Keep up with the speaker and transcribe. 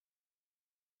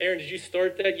Aaron, did you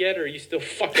start that yet, or are you still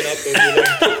fucking up over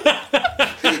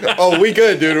there? Oh, we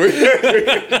good, dude. We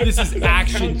good. This is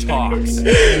Action Talks.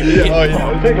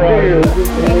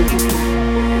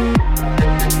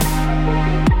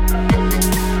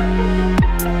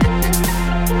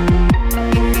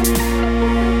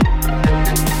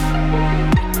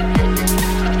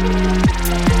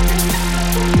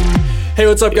 Hey,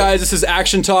 what's up, guys? This is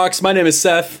Action Talks. My name is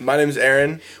Seth. My name is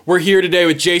Aaron. We're here today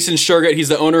with Jason Shurgett. He's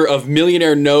the owner of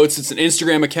Millionaire Notes. It's an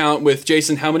Instagram account with,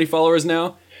 Jason, how many followers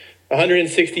now?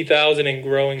 160,000 and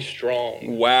growing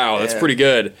strong. Wow, that's pretty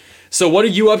good. So what are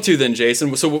you up to then,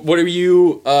 Jason? So what are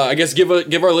you, I guess give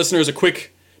our listeners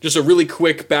a really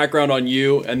quick background on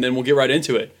you, and then we'll get right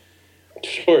into it.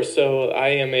 Sure. So I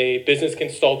am a business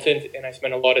consultant, and I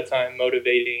spend a lot of time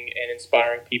motivating and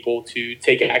inspiring people to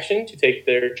take action, to take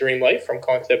their dream life from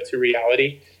concept to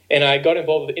reality. And I got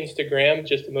involved with Instagram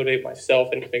just to motivate myself,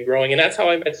 and it's been growing. And that's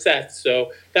how I met Seth.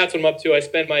 So that's what I'm up to. I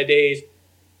spend my days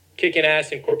kicking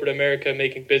ass in corporate America,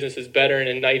 making businesses better. And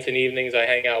in nights and evenings, I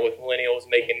hang out with millennials,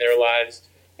 making their lives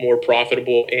more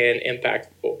profitable and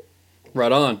impactful.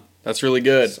 Right on. That's really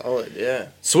good. Solid, yeah.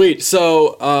 Sweet.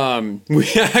 So, we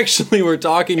actually were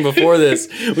talking before this.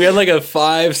 We had like a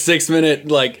 5-6 minute,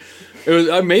 it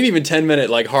was maybe even 10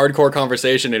 minute, hardcore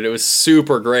conversation, and it was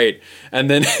super great. And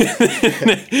then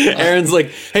Aaron's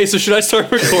like, "Hey, so should I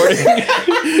start recording?"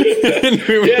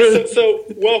 So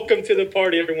welcome to the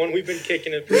party, everyone. We've been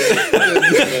kicking it for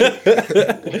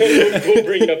we'll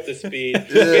bring you up to speed.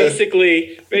 Yeah.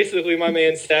 Basically, my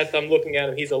man Seth, I'm looking at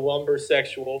him. He's a lumber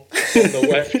sexual from the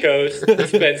West Coast. He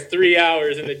spends 3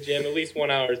 hours in the gym, at least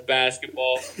 1 hour is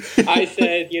basketball. I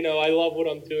said, I love what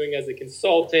I'm doing as a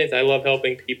consultant. I love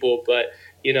helping people, but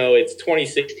it's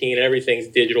 2016 and everything's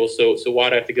digital, so why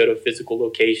do I have to go to a physical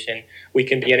location? We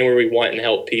can be anywhere we want and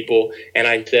help people. And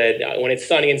I said, when it's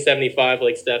sunny and 75,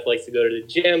 like Steph likes to go to the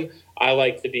gym, I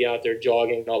like to be out there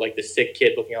jogging, not like the sick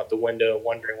kid looking out the window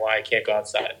wondering why I can't go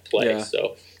outside and play. Yeah.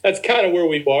 So that's kind of where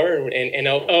we are.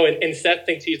 And Seth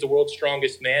thinks he's the world's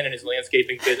strongest man in his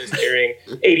landscaping business, carrying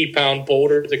 80-pound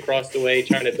boulders across the way,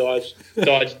 trying to dodge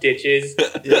ditches.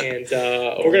 Yeah. And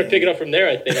we're going to pick it up from there,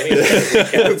 I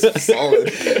think. That's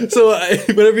solid. So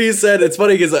whatever you said, it's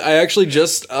funny because I actually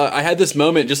just, I had this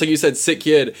moment, just like you said, sick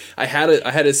kid. I had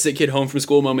a sick kid home from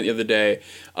school moment the other day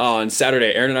on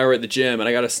Saturday. Aaron and I were at the gym, and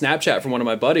I got a Snapchat from one of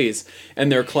my buddies, and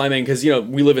they're climbing, because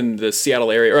we live in the Seattle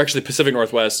area, or actually Pacific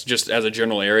Northwest, just as a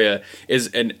general area, is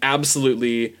an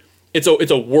absolutely, it's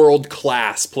a world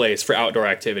class place for outdoor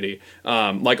activity,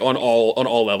 on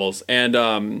all levels.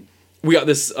 And we got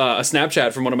this a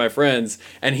Snapchat from one of my friends,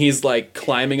 and he's like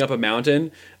climbing up a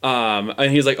mountain, and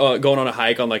he's like going on a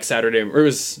hike on like Saturday, or it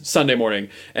was Sunday morning,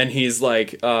 and he's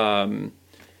like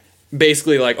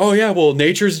basically like, oh yeah, well,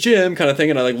 nature's gym kind of thing.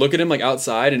 And I look at him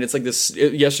outside, and it's like this,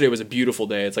 yesterday was a beautiful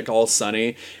day. It's all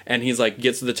sunny, and he's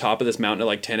gets to the top of this mountain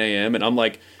at 10 a.m. and I'm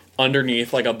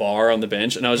underneath a bar on the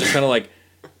bench. And I was just kind of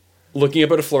looking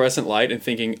up at a fluorescent light and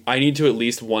thinking, I need to at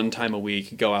least one time a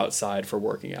week go outside for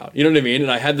working out. You know what I mean? And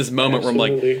I had this moment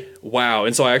Absolutely. Where I'm wow.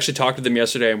 And so I actually talked to them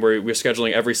yesterday, and we're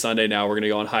scheduling every Sunday now. We're going to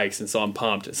go on hikes. And so I'm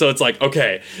pumped. So it's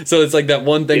okay. So it's that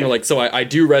one thing where so I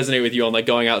do resonate with you on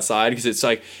going outside, because it's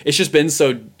it's just been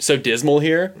so dismal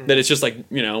here that it's just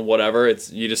whatever.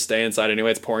 You just stay inside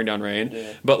anyway. It's pouring down rain.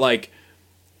 Yeah. But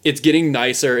it's getting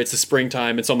nicer. It's the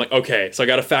springtime. And so I'm okay, so I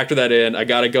got to factor that in. I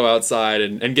got to go outside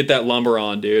and get that lumber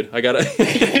on, dude. I got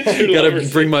to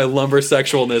bring my lumber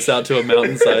sexualness out to a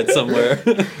mountainside somewhere.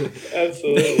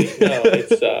 Absolutely. No,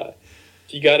 it's,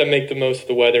 you got to make the most of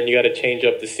the weather, and you got to change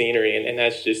up the scenery. And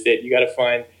that's just it. You got to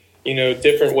find,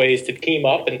 different ways to team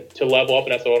up and to level up.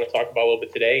 And that's what I want to talk about a little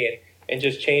bit today, and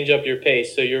just change up your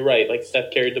pace. So you're right.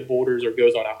 Seth carried the boulders or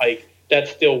goes on a hike.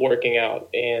 That's still working out.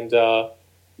 And,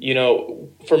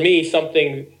 for me,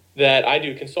 something that I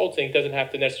do consulting doesn't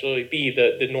have to necessarily be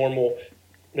the normal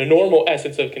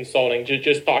essence of consulting.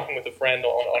 Just talking with a friend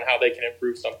on how they can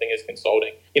improve something is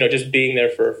consulting. Just being there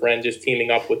for a friend, just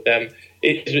teaming up with them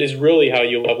is really how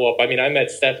you level up. I mean, I met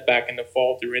Seth back in the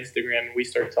fall through Instagram, and we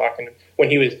started talking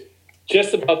when he was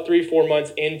just about 3-4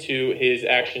 months into his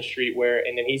Action Streetwear,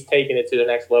 and then he's taken it to the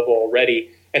next level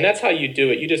already. And that's how you do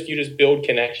it. You just build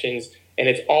connections. And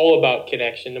it's all about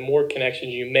connection. The more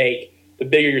connections you make, the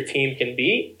bigger your team can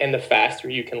be, and the faster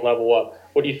you can level up.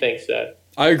 What do you think, Seth?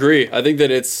 I agree. I think that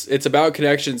it's about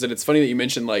connections, and it's funny that you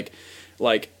mentioned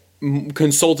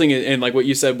consulting and what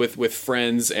you said with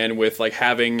friends, and with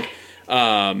having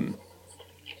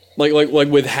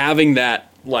with having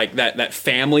that that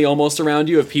family almost around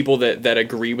you of people that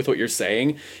agree with what you're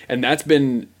saying. And that's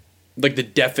been the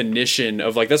definition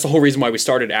of that's the whole reason why we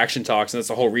started Action Talks, and that's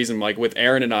the whole reason with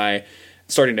Aaron and I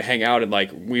starting to hang out, and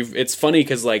like it's funny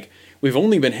because like we've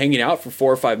only been hanging out for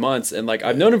 4 or 5 months, and like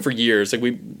I've known him for years. Like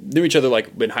we knew each other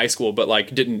like in high school, but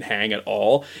like didn't hang at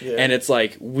all. Yeah. And it's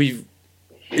like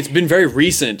it's been very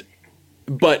recent,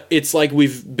 but it's like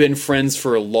we've been friends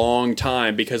for a long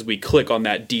time because we click on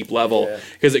that deep level.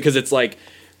 Because it's like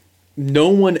no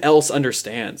one else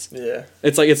understands. Yeah,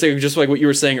 it's like just like what you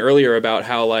were saying earlier about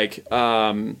how like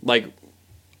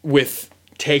with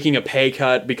taking a pay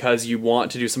cut because you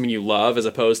want to do something you love as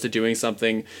opposed to doing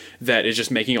something that is just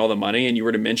making all the money, and you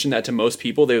were to mention that to most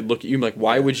people, they would look at you like,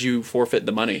 why would you forfeit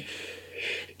the money?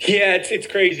 Yeah, it's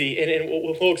crazy, and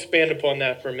we'll expand upon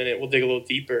that for a minute. We'll dig a little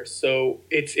deeper. So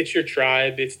it's your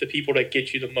tribe, it's the people that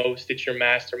get you the most, it's your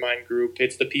mastermind group,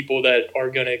 it's the people that are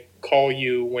going to call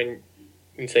you when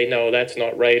and say, no, that's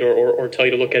not right, or tell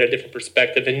you to look at a different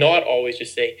perspective, and not always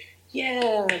just say,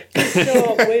 yeah, good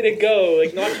job, way to go.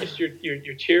 Like not just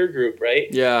your cheer group, right?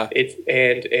 Yeah. It's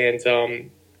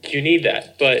and you need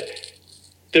that, but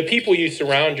the people you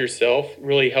surround yourself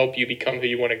really help you become who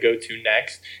you want to go to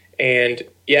next. And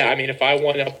yeah, I mean, if I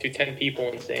went up to 10 people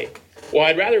and say, well,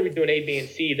 I'd rather be doing A, B, and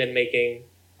C than making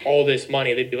all this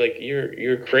money, they'd be like,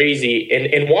 you're crazy. And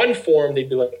in one form, they'd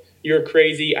be like, you're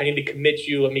crazy. I need to commit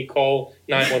you. Let me call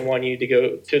 911. You need to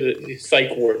go to the psych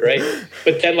ward, right?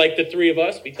 But then, like the three of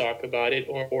us, we talk about it,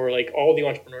 or like all the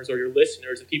entrepreneurs or your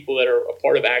listeners, the people that are a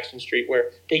part of Action Street,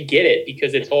 where they get it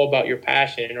because it's all about your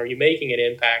passion and are you making an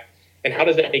impact, and how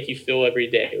does that make you feel every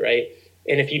day, right?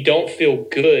 And if you don't feel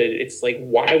good, it's like,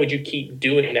 why would you keep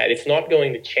doing that? It's not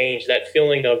going to change that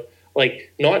feeling of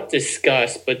like not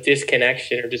disgust, but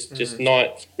disconnection, or just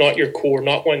not your core,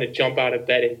 not wanting to jump out of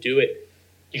bed and do it.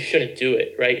 You shouldn't do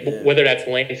it, right? Yeah. Whether that's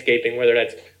landscaping, whether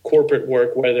that's corporate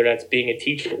work, whether that's being a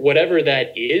teacher, whatever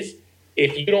that is,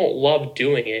 if you don't love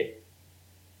doing it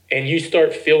and you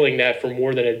start feeling that for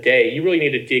more than a day, you really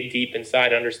need to dig deep inside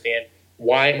and understand,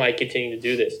 why am I continuing to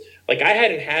do this? Like I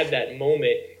hadn't had that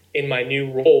moment in my new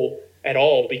role at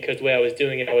all, because the way I was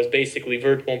doing it, I was basically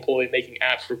virtual employee making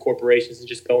apps for corporations and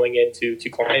just going into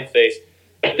client face.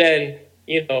 But then,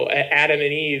 you know, Adam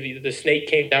and Eve, the snake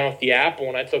came down with the apple,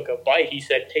 and I took a bite. He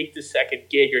said, take the second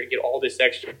gig. You're going to get all this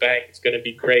extra bank. It's going to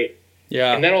be great.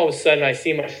 Yeah. And then all of a sudden I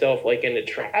see myself like in the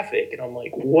traffic, and I'm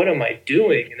like, what am I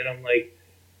doing? And then I'm like,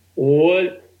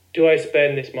 what do I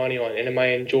spend this money on? And am I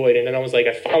enjoyed? And then I was like,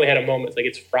 I finally had a moment. It's like,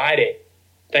 it's Friday.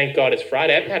 Thank God it's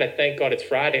Friday. I haven't had a thank God it's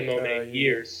Friday moment in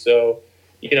years. So,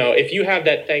 you know, if you have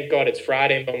that thank God it's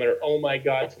Friday moment, or oh my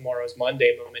God, tomorrow's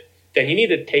Monday moment, then you need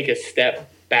to take a step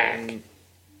back,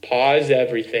 pause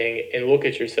everything, and look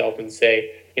at yourself and say,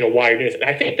 you know, why you're doing this. And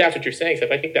I think that's what you're saying,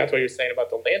 Seth. I think that's what you're saying about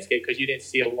the landscape, because you didn't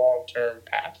see a long-term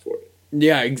path for it.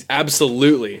 Yeah,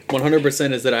 absolutely.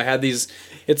 100% is that I had these,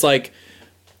 it's like,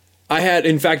 I had,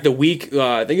 in fact, the week,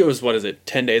 I think it was,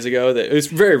 10 days ago, that it was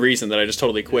very recent that I just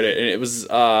totally quit it. And it was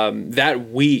that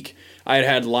week I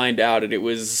had lined out, and it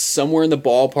was somewhere in the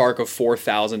ballpark of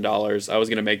 $4,000 I was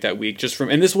going to make that week, just from,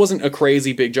 and this wasn't a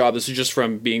crazy big job. This was just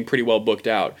from being pretty well booked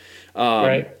out.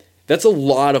 Right. That's a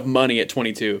lot of money at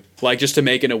 22, like just to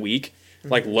make in a week,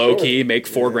 like low key, make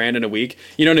 $4,000 in a week.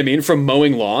 You know what I mean? From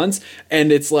mowing lawns.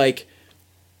 And it's like,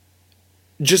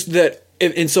 just that.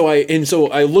 And so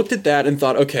I looked at that and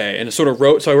thought, okay, and I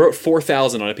wrote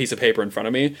 4,000 on a piece of paper in front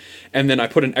of me, and then I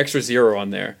put an extra zero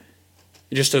on there,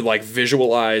 just to like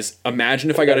visualize. Imagine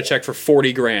if I got a check for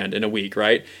 $40,000 in a week,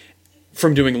 right,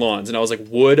 from doing lawns, and I was like,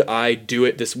 would I do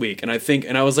it this week? And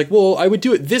I was like, well, I would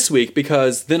do it this week,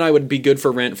 because then I would be good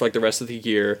for rent for like the rest of the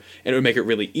year, and it would make it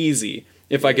really easy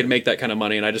if I could make that kind of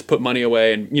money, and I just put money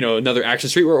away, and you know, another Action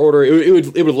Streetwear order,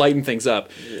 it would lighten things up.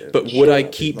 Yeah, but would I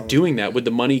keep doing that? Would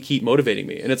the money keep motivating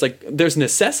me? And it's like, there's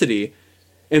necessity.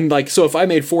 And like, so if I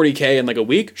made $40,000 in like a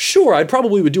week, sure, I'd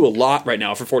probably would do a lot right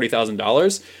now for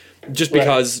 $40,000, just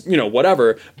because, you know,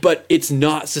 whatever, but it's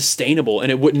not sustainable,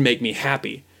 and it wouldn't make me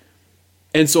happy.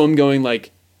 And so I'm going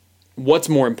like, what's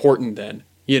more important then,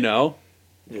 you know?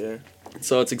 Yeah.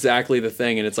 So it's exactly the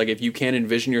thing. And it's like, if you can't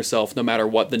envision yourself, no matter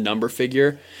what the number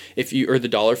figure, or the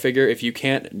dollar figure, if you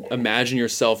can't imagine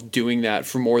yourself doing that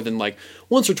for more than like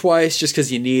once or twice, just because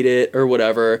you need it or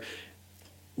whatever,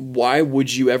 why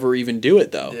would you ever even do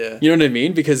it though? Yeah. You know what I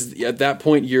mean? Because at that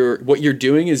point, what you're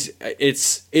doing is,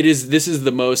 this is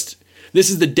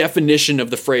the definition of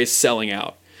the phrase selling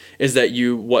out. Is that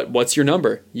what's your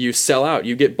number? You sell out,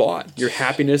 you get bought, your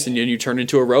happiness, and then you turn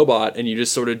into a robot, and you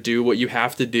just sort of do what you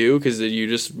have to do because you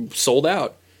just sold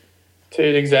out.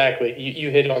 Dude, exactly. You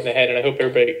hit it on the head, and I hope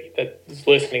everybody that's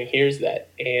listening hears that.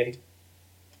 And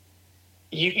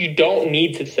you don't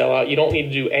need to sell out. You don't need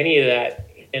to do any of that.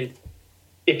 And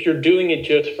if you're doing it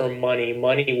just for money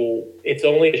it's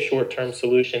only a short-term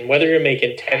solution. Whether you're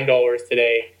making $10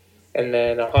 today and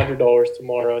then $100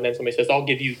 tomorrow, and then somebody says, I'll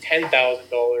give you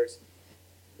 $10,000.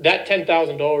 That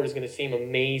 $10,000 is going to seem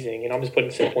amazing, and I'm just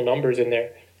putting simple numbers in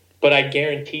there. But I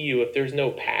guarantee you, if there's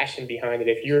no passion behind it,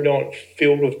 if you don't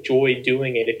filled with joy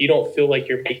doing it, if you don't feel like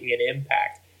you're making an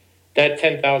impact, that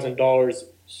 $10,000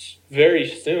 very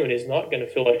soon is not going to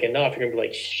feel like enough. You're going to be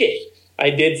like, shit, I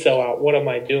did sell out. What am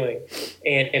I doing?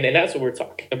 And that's what we're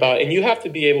talking about. And you have to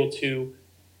be able to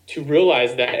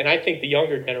realize that. And I think the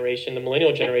younger generation, the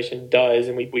millennial generation does,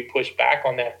 and we push back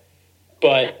on that.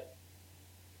 But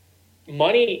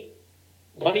money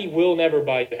will never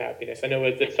buy you happiness. I know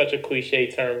it's such a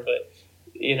cliche term, but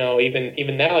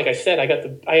even now, like I said,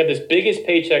 I have this biggest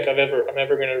paycheck I'm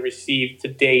ever going to receive to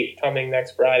date coming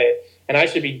next Friday, and I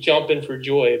should be jumping for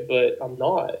joy, but I'm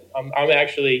not. I'm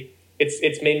actually.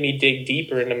 It's made me dig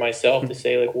deeper into myself to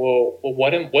say, like, well,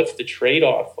 what's the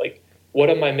trade-off? Like, what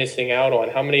am I missing out on?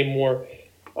 How many more,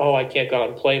 I can't go out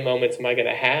and play moments am I going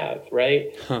to have,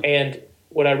 right? Huh. And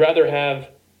would I rather have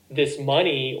this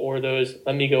money or those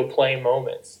let me go play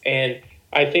moments? And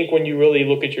I think when you really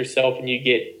look at yourself and you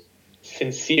get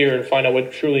sincere and find out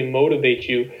what truly motivates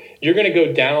you, you're going to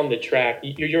go down the track.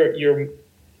 You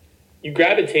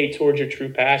gravitate towards your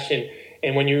true passion.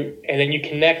 And then you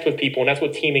connect with people, and that's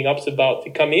what teaming up's about,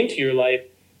 to come into your life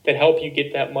that help you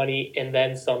get that money and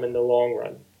then some in the long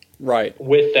run. Right.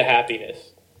 With the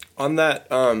happiness. On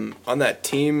that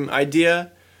team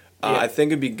idea, I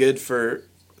think it'd be good for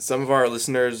some of our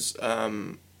listeners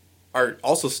are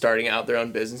also starting out their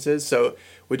own businesses. So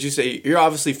would you say you're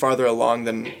obviously farther along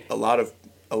than a lot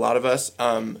of us?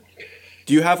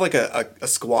 Do you have like a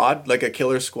squad, like a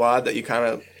killer squad that you kind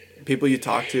of people you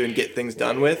talk to and get things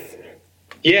done with?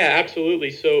 Yeah, absolutely.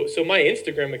 So my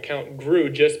Instagram account grew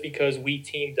just because we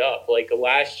teamed up. Like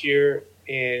last year,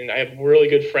 and I have a really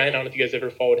good friend. I don't know if you guys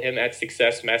ever followed him at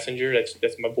Success Messenger.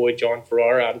 That's my boy John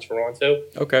Ferrara out of Toronto.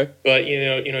 Okay. But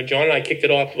John and I kicked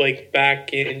it off like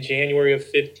back in January of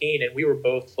 2015, and we were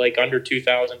both like under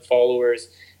 2,000 followers,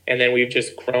 and then we've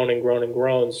just grown and grown and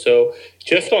grown. So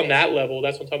just on that level,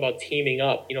 that's what I'm talking about, teaming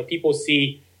up. People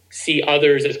see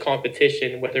others as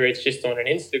competition, whether it's just on an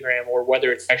Instagram or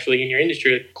whether it's actually in your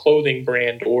industry, a clothing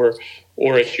brand or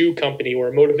a shoe company or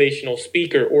a motivational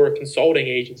speaker or a consulting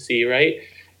agency, right?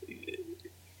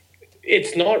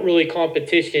 It's not really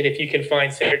competition if you can find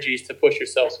synergies to push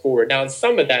yourselves forward. Now, in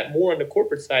some of that, more on the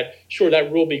corporate side, sure, that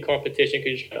will be competition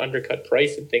because you can undercut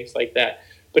price and things like that.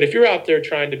 But if you're out there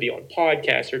trying to be on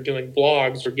podcasts or doing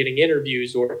blogs or getting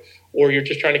interviews or you're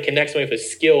just trying to connect someone with a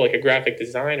skill like a graphic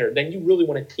designer, then you really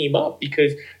want to team up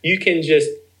because you can just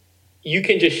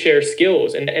share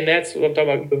skills. And that's what I'm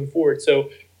talking about moving forward. So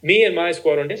me and my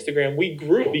squad on Instagram, we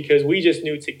grew because we just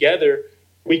knew together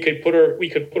we could put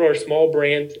our small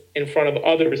brand in front of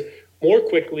others more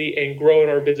quickly and grow in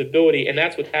our visibility. And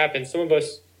that's what happened. Some of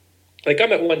us, like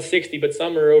I'm at 160, but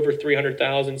some are over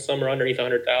 300,000, some are underneath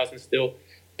 100,000 still.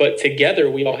 But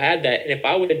together, we all had that. And if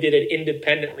I would have did it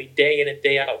independently, day in and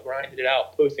day out, grinded it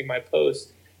out, posting my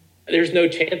posts, there's no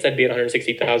chance I'd be at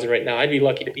 160,000 right now. I'd be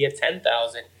lucky to be at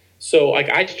 10,000. So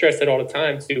like I stress that all the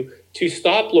time to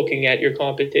stop looking at your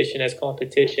competition as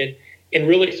competition and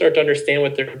really start to understand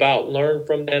what they're about, learn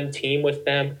from them, team with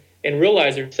them, and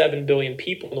realize there's 7 billion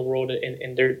people in the world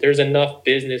and there's enough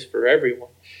business for everyone.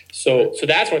 So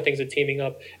that's one of the things of teaming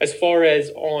up. As far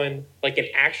as on like an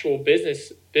actual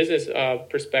business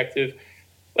perspective,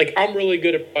 like I'm really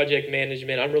good at project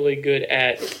management. I'm really good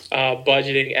at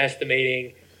budgeting,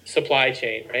 estimating, supply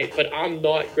chain, right? But I'm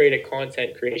not great at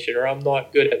content creation, or I'm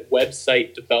not good at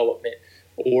website development,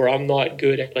 or I'm not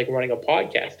good at like running a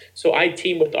podcast. So I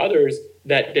team with others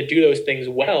that do those things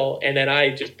well, and then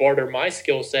I just barter my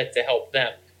skill set to help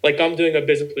them. Like I'm doing a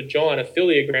business with John,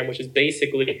 Affiliagram, which is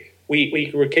basically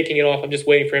we were kicking it off. I'm just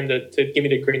waiting for him to give me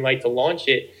the green light to launch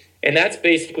it. And that's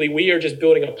basically, we are just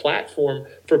building a platform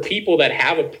for people that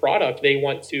have a product they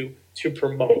want to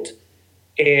promote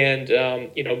and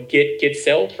get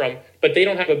sales from, but they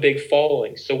don't have a big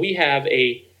following. So we have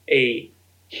a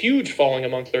huge following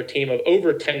amongst our team of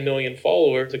over 10 million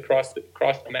followers across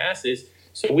the masses.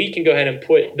 So we can go ahead and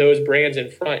put those brands in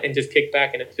front and just kick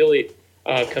back an affiliate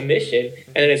commission,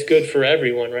 and then it's good for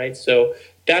everyone, right? So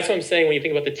that's what I'm saying when you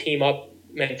think about the team up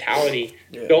mentality.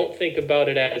 Yeah. Don't think about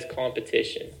it as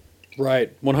competition.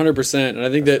 Right, 100%. And I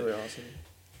think that's really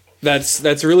awesome.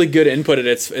 That's really good input. And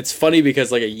it's funny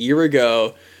because like a year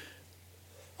ago,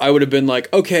 I would have been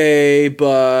like, okay,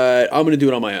 but I'm going to do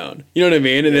it on my own. You know what I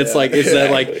mean? And it's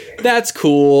that like, that's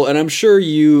cool. And I'm sure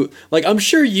you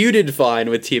did fine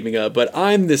with teaming up, but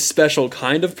I'm this special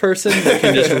kind of person that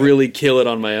can just really kill it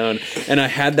on my own. And I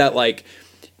had that like,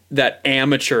 that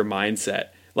amateur mindset.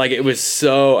 Like it was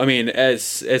so, I mean,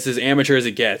 as amateur as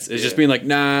it gets, it's just being like,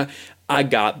 nah, I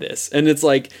got this. And it's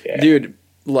like, dude,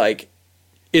 like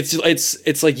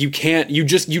it's like you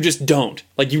just don't,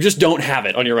 like you just don't have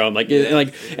it on your own.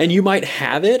 And you might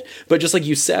have it, but just like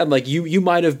you said, like you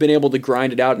might have been able to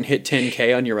grind it out and hit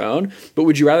 10K on your own, but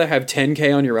would you rather have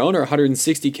 10K on your own or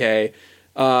 160K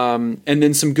and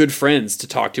then some good friends to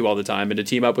talk to all the time and to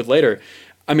team up with later?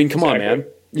 I mean, come on, man.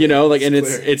 You know, like, and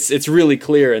it's really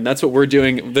clear, and that's what we're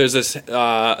doing. There's this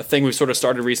thing we've sort of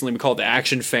started recently. We call it the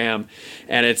Action Fam,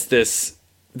 and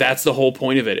that's the whole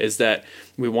point of it, is that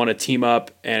we want to team up,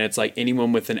 and it's like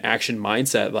anyone with an action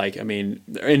mindset. Like, I mean,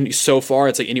 and so far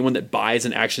it's like anyone that buys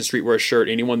an Action Streetwear shirt,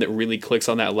 anyone that really clicks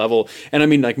on that level. And I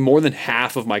mean, like more than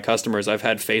half of my customers I've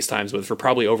had FaceTimes with for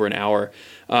probably over an hour.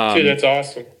 Dude, that's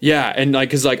awesome. Yeah, and like,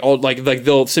 cause like all like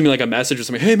they'll send me like a message or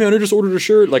something. Hey man, I just ordered a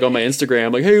shirt, like on my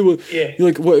Instagram. Like, hey, you're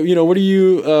like, what, you know, what are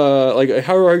you like?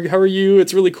 How are you?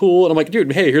 It's really cool. And I'm like,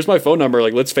 dude, hey, here's my phone number.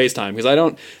 Like, let's FaceTime,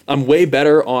 because I'm way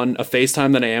better on a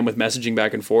FaceTime than I am with messaging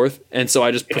back and forth, and so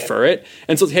I just prefer it.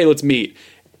 And so, hey, let's meet.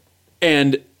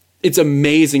 And it's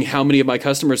amazing how many of my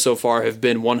customers so far have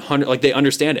been 100. Like, they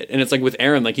understand it. And it's like with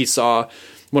Aaron, like he saw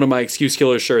one of my Excuse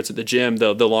Killer shirts at the gym,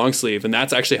 the long sleeve, and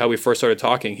that's actually how we first started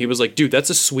talking. He was like, dude, that's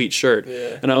a sweet shirt.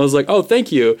 Yeah. And I was like, oh,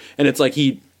 thank you. And it's like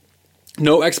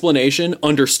no explanation,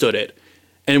 understood it.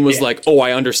 And was like, oh,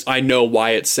 I know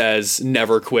why it says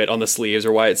never quit on the sleeves,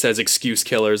 or why it says Excuse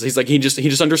Killers. He's like, he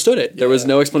just understood it. There was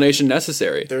no explanation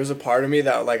necessary. There was a part of me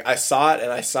that, like, I saw it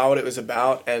and I saw what it was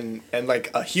about, and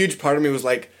like a huge part of me was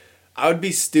like, I would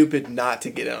be stupid not to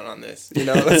get in on this. You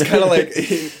know, that's kind of like,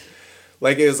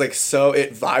 like it was like, so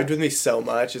it vibed with me so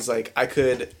much. It's like I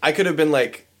could have been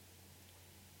like,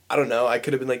 I don't know, I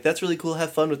could have been like, that's really cool,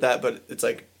 have fun with that, but it's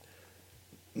like,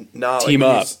 nah, team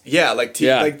up. Team up.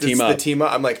 The team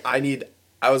up. I'm like,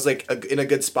 I was like in a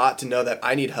good spot to know that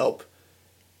I need help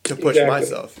to push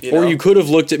myself. You know? Or you could have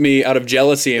looked at me out of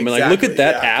jealousy and been like, look at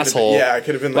that asshole. I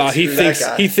could have been like,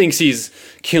 wow, he thinks he's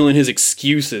killing his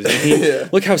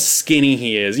excuses. Look how skinny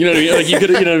he is. You know what I mean? Like, you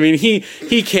know what I mean?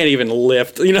 He can't even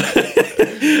lift, you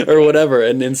know, or whatever.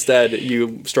 And instead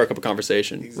you struck up a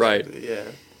conversation. Exactly, right. Yeah.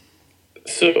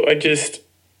 So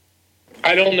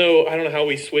I don't know how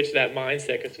we switch that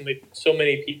mindset, because so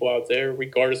many people out there,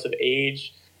 regardless of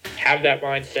age, have that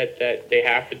mindset that they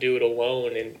have to do it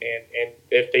alone, and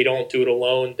if they don't do it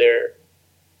alone,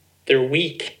 they're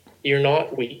weak. You're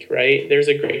not weak, right? There's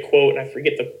a great quote, and I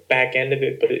forget the back end of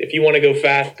it, but if you want to go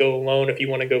fast, go alone. If you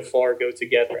want to go far, go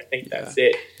together. I think that's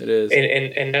it. It is.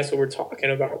 And that's what we're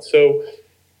talking about. So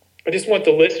I just want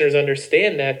the listeners to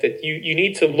understand that you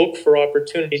need to look for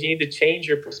opportunities. You need to change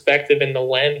your perspective and the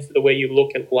lens, the way you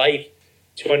look at life,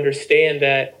 to understand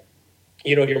that,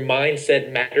 you know, your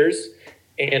mindset matters.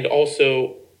 And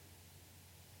also,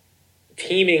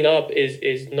 teaming up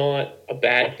is not a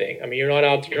bad thing. I mean, you're not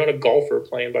a golfer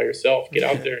playing by yourself. Get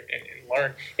out there and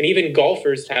learn. And even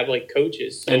golfers have like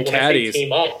coaches. So and caddies.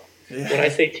 When I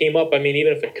say team up, I mean,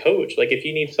 even if a coach, like if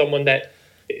you need someone that,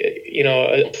 you know,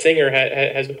 a singer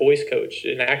has a voice coach,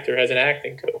 an actor has an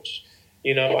acting coach.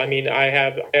 You know, I mean, I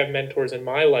have mentors in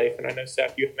my life, and I know,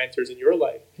 Seth, you have mentors in your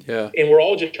life. Yeah. And we're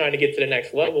all just trying to get to the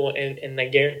next level. And I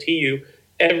guarantee you,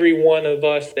 every one of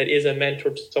us that is a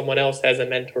mentor to someone else has a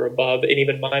mentor above, and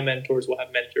even my mentors will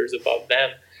have mentors above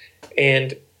them.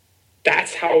 And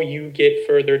that's how you get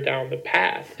further down the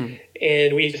path.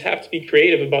 And we just have to be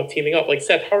creative about teaming up. Like,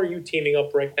 Seth, how are you teaming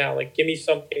up right now? Like, give me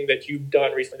something that you've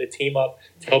done recently to team up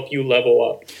to help you level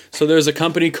up. So there's a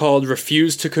company called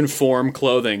Refuse to Conform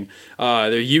Clothing.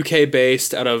 They're UK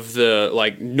based out of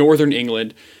northern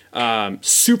England.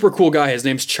 Super cool guy. His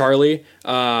name's Charlie.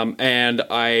 And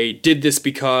I did this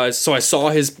because I saw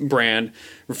his brand,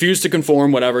 Refuse to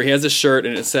Conform, whatever. He has this shirt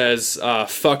and it says,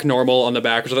 fuck normal on the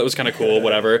back, which I thought was kind of cool,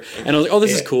 whatever. And I was like, oh,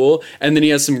 this is cool. And then he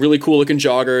has some really cool looking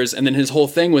joggers. And then his whole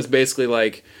thing was basically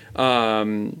like,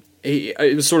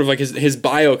 it was sort of like his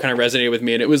bio kind of resonated with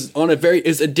me. And it was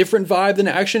it's a different vibe than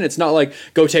action. It's not like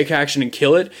go take action and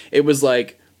kill it. It was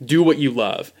like, do what you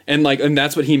love. And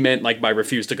that's what he meant by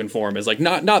Refuse to Conform, is like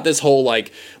not this whole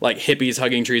like hippies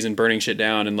hugging trees and burning shit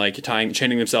down and like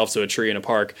chaining themselves to a tree in a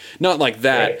park. Not like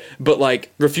that, right. But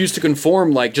like refuse to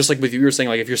conform, like just like with you were saying,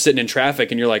 like if you're sitting in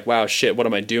traffic and you're like, wow, shit, what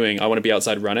am I doing? I want to be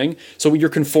outside running. So you're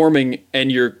conforming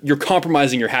and you're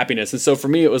compromising your happiness. And so for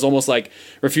me, it was almost like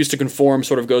Refuse to Conform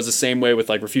sort of goes the same way with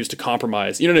like refuse to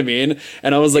compromise. You know what I mean?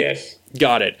 And I was like, yes.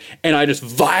 Got it. And I just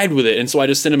vibed with it. And so I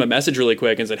just sent him a message really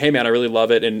quick and said, hey man, I really love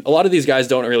it. And a lot of these guys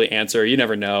don't really answer. You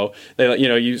never know. They,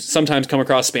 you sometimes come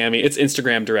across spammy. It's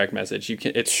Instagram direct message.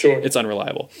 It's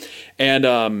unreliable.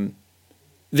 And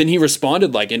then he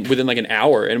responded like within like an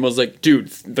hour and was like, dude,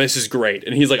 this is great.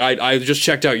 And he's like, I just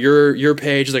checked out your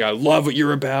page. He's like, I love what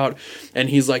you're about. And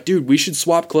he's like, dude, we should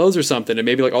swap clothes or something. And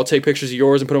maybe like I'll take pictures of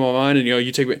yours and put them on mine. And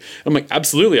you take. I'm like,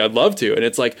 absolutely, I'd love to. And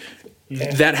it's like,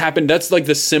 that happened. That's like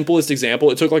the simplest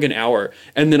example. It took like an hour.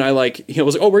 And then I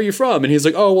was like, oh, where are you from? And he's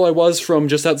like, oh, well, I was from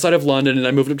just outside of London and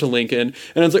I moved up to Lincoln.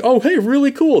 And I was like, oh, hey,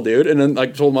 really cool, dude. And then I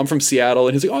told him I'm from Seattle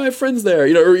and he's like, oh, I have friends there,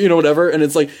 or whatever. And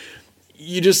it's like,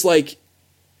 you just like,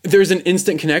 there's an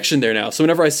instant connection there now. So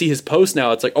whenever I see his post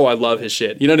now, it's like, oh, I love his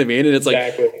shit. You know what I mean? And it's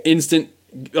like instant,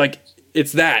 like,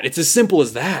 it's as simple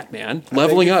as that, man.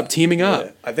 Leveling up, teaming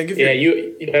up. I think if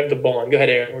you have the bond. Go ahead,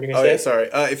 Aaron. What are you gonna say? Yeah, sorry.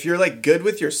 If you're like good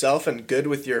with yourself and good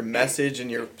with your message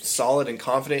and you're solid and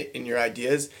confident in your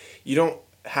ideas, you don't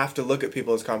have to look at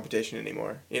people as competition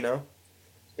anymore. No,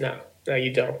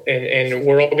 you don't. And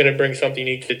we're all gonna bring something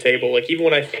unique to the table. Like even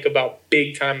when I think about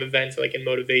big time events like in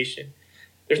motivation,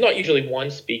 there's not usually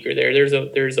one speaker there.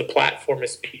 There's a platform of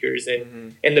speakers,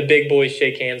 and the big boys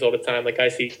shake hands all the time. Like I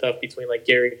see stuff between like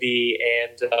Gary Vee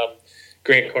and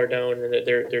Grant Cardone, and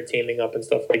they're teaming up and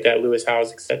stuff like that. Lewis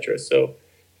Howes, etc. So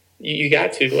you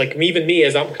got to like even me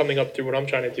as I'm coming up through what I'm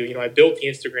trying to do. I built the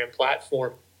Instagram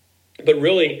platform, but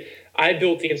really I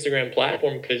built the Instagram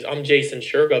platform because I'm Jason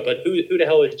Shergut. But who the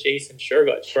hell is Jason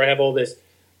Shergut? Sure, I have all this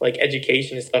like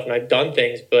education and stuff, and I've done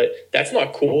things, but that's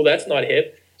not cool. That's not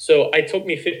hip. So it took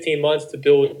me 15 months to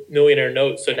build Millionaire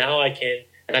Notes. So now I can,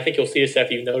 and I think you'll see this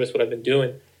if you've noticed what I've been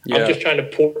doing. Yeah. I'm just trying to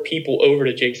port people over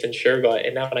to Jason Shergut.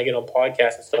 And now when I get on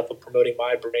podcasts and stuff, I'm promoting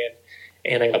my brand.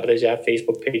 And I got the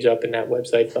Facebook page up and that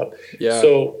website's up. Yeah.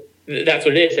 So that's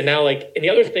what it is. And now and the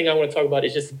other thing I want to talk about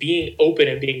is just being open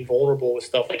and being vulnerable with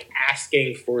stuff, like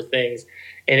asking for things.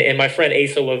 And my friend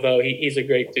Asa Laveau, he's a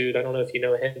great dude. I don't know if you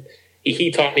know him. He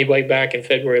taught me way back in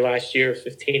February last year,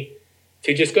 15,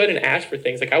 to just go ahead and ask for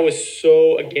things. Like I was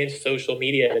so against social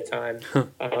media at the time.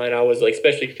 And I was like,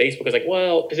 especially Facebook, I was like,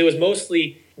 well, because it was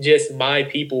mostly just my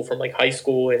people from like high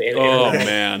school and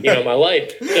man, my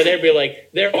life. So they'd be like,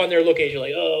 they're on there looking at you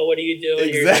like, oh, what are you doing?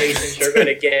 Exactly. You're Jason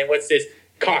Shergut again. What's this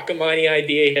cockamamie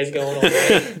idea he has going on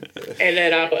there? And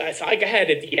then I had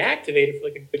to deactivate it for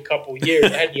like a good couple of years.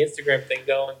 I had the Instagram thing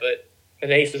going,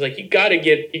 and Ace was like, you gotta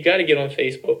get on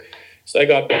Facebook. So I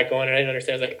got back on and I didn't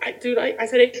understand. I was like, I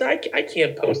said, I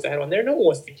can't post that on there. No one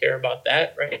wants to care about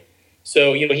that, right?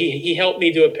 So, he helped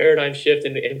me do a paradigm shift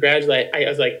and gradually I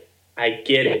was like, I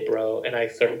get it, bro. And I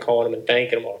started calling him and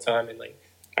thanking him all the time. And like,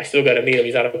 I still got to meet him.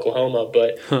 He's out of Oklahoma,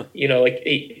 but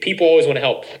people always want to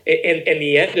help. And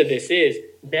the end of this is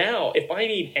now, if I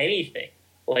need anything,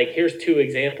 like here's 2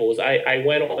 examples. I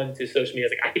went on to social media. I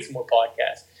was like, I need some more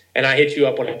podcasts. And I hit you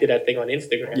up when I did that thing on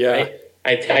Instagram, right?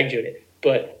 I tagged you in it.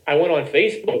 But I went on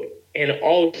Facebook, and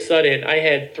all of a sudden, I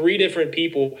had 3 different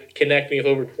people connect me with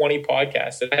over 20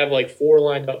 podcasts. And I have like 4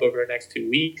 lined up over the next 2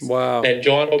 weeks. Wow. Then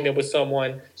John hooked me up with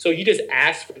someone. So you just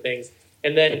ask for things.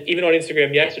 And then even on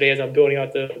Instagram yesterday, as I'm building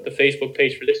out the Facebook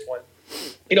page for this one,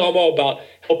 I'm all about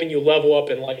helping you level up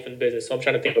in life and business. So I'm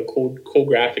trying to think of a cool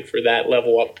graphic for that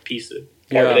level up piece of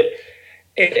part of it.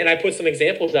 And I put some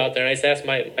examples out there, and I just asked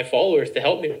my followers to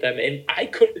help me with them. And I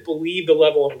couldn't believe the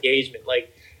level of engagement.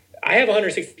 Like, I have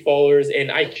 160 followers,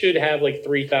 and I should have like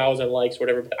 3,000 likes or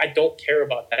whatever, but I don't care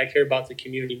about that. I care about the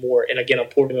community more. And again, I'm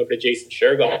porting over to Jason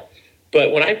Shergut.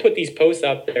 But when I put these posts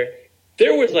out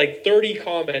there was like 30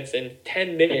 comments in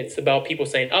 10 minutes about people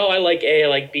saying, oh, I like A, I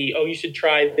like B. Oh, you should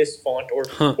try this font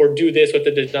or do this with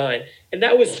the design. And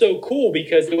that was so cool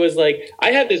because it was like I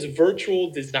had this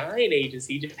virtual design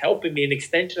agency just helping me, an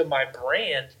extension of my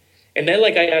brand. And then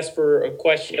like I asked for a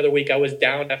question the other week. I was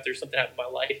down after something happened in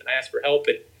my life, and I asked for help.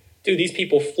 And dude, these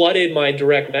people flooded my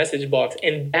direct message box.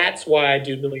 And that's why I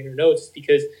do Millionaire Notes,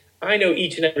 because I know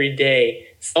each and every day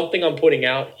something I'm putting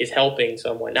out is helping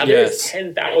someone. Now, there's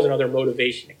 10,000 other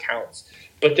motivation accounts,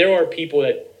 but there are people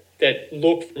that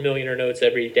look for Millionaire Notes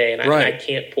every day, and I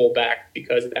can't pull back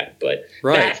because of that. But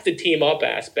that's the team up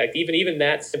aspect. Even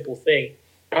that simple thing,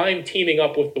 I'm teaming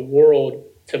up with the world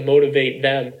to motivate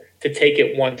them to take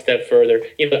it one step further.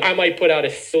 I might put out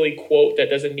a silly quote that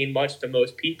doesn't mean much to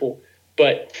most people,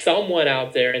 but someone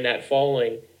out there in that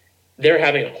following, they're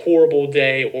having a horrible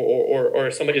day,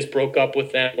 or somebody just broke up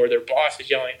with them, or their boss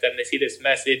is yelling at them. They see this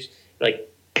message, like,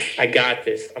 I got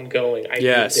this. I'm going. I need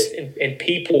this. And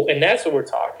people, and that's what we're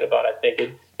talking about, I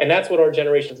think. And that's what our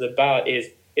generation is about, is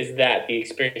that, the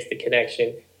experience, the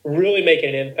connection, really making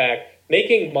an impact.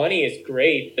 Making money is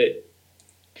great, but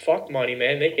fuck money,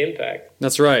 man. Make impact.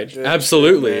 That's right.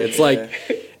 Absolutely. It's like...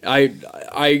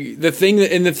 the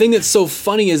thing that's so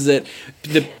funny is that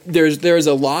there's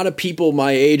a lot of people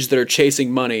my age that are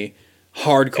chasing money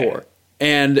hardcore.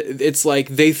 And it's like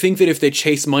they think that if they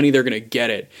chase money, they're gonna get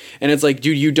it. And it's like,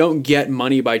 dude, you don't get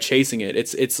money by chasing it.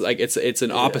 It's like it's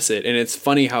an opposite. And it's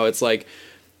funny how it's like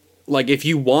if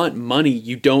you want money,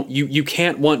 you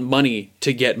can't want money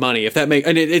to get money. If that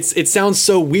and it sounds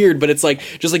so weird, but it's like,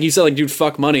 just like you said, like, dude,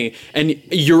 fuck money, and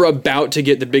you're about to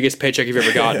get the biggest paycheck you've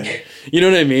ever gotten. You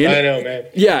know what I mean? I know, man.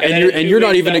 Yeah, and you're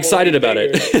not even excited about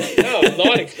it. No, I'm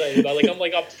not excited about it. Like, I'm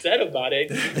like upset about it.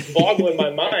 It's boggling my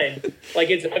mind. Like,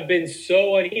 I've been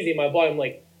so uneasy in my body. I'm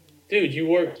like, dude, you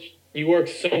worked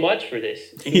so much for this.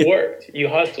 You worked, you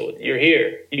hustled, you're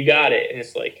here, you got it. And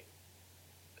it's like,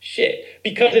 shit,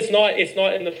 because it's not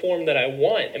in the form that I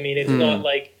want. I mean, it's not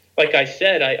like I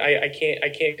said, I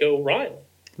can't go run.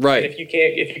 Right. And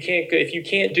if you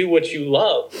can't do what you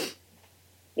love,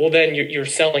 well, then you're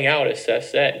selling out, as Seth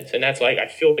said, and that's like, I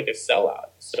feel like a sellout.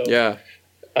 So yeah,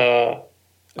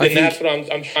 and that's what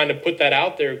I'm trying to put that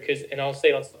out there, because, and I'll say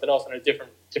it on something else in a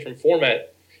different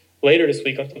format later this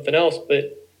week on something else,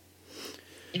 but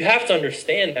you have to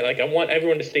understand that. Like, I want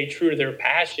everyone to stay true to their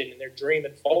passion and their dream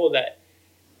and follow that.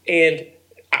 And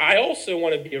I also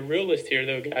want to be a realist here,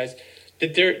 though, guys,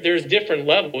 that there's different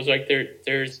levels. Like,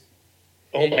 there's,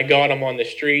 oh my God, I'm on the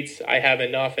streets, I have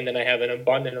enough, and then I have an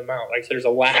abundant amount. Like, so there's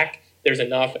a lack, there's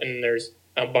enough, and there's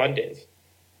abundance,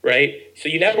 right? So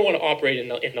you never want to operate in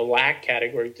the lack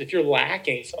category. Because if you're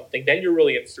lacking something, then you're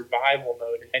really in survival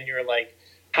mode, and you're like,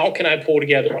 how can I pull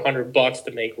together $100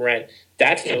 to make rent?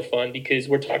 That's no fun, because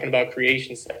we're talking about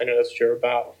creation stuff. I know that's what you're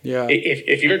about. Yeah.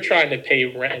 If you're trying to pay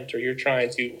rent, or you're trying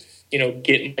to,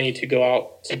 get money to go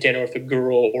out to dinner with a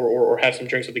girl, or have some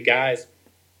drinks with the guys,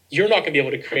 you're not going to be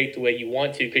able to create the way you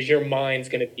want to, because your mind's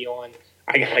going to be on,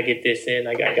 I gotta get this in,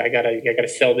 I gotta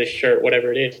sell this shirt,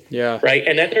 whatever it is. Yeah. Right.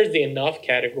 And then there's the enough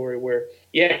category where,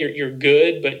 yeah, you're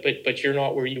good, but you're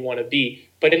not where you want to be.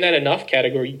 But in that enough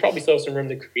category, you probably still have some room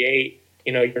to create.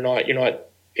 You're not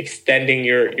extending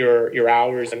your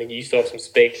hours. I mean, you still have some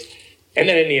space. And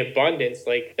then in the abundance,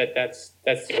 like that's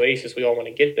the oasis. We all want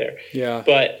to get there. Yeah.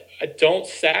 But don't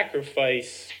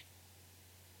sacrifice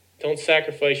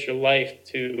your life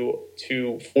to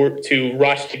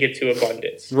rush to get to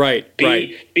abundance. Right.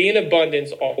 Be in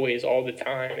abundance always, all the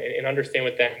time, and understand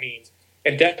what that means.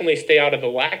 And definitely stay out of the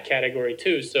lack category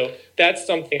too. So that's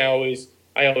something I always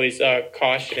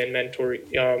caution and mentor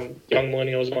young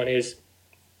millennials on is,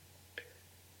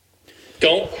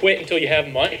 don't quit until you have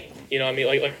money. I mean,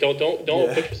 like don't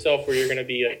put yourself where you're going to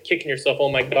be like kicking yourself.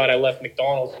 Oh my God, I left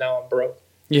McDonald's, now I'm broke.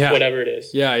 Yeah. Whatever it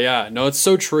is. Yeah. No, it's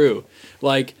so true.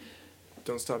 Like,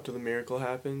 don't stop till the miracle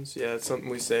happens. Yeah, it's something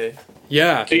we say.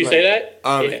 Yeah. Do you say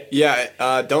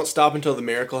that? Don't stop until the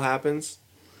miracle happens.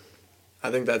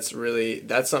 I think that's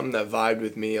something that vibed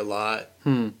with me a lot.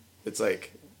 It's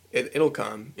like, it'll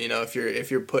come,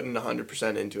 if you're putting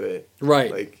 100% into it.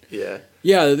 Right. Like, yeah.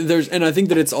 Yeah, and I think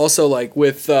that it's also like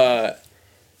with that's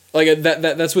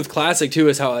with Classic too,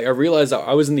 is how I realized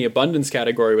I was in the abundance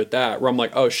category with that, where I'm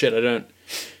like, oh shit, I don't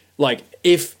like,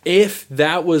 if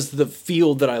that was the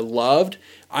field that I loved,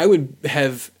 I would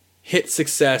have hit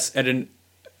success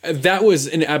that was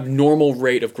an abnormal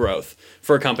rate of growth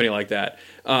for a company like that.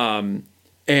 And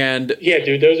yeah,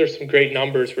 dude, those are some great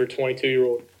numbers for a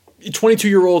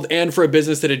 22-year-old and for a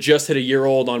business that had just hit a year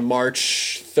old on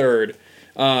March 3rd.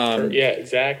 Yeah,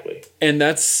 exactly. And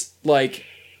that's like,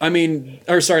 I mean,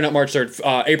 or sorry, not March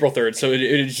 3rd, April 3rd. So it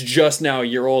is just now a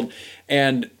year old.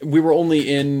 And I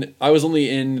was only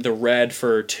in the red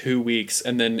for 2 weeks,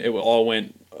 and then it all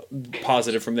went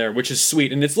positive from there, which is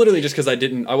sweet. And it's literally just because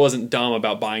I wasn't dumb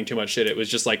about buying too much shit. It was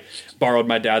just like borrowed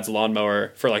my dad's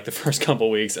lawnmower for like the first couple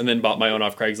weeks, and then bought my own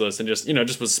off Craigslist, and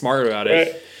just was smart about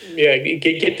it. Right. Yeah,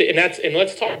 and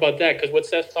let's talk about that, because what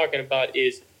Seth's talking about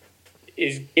is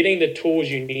getting the tools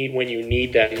you need when you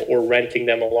need them, or renting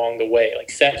them along the way. Like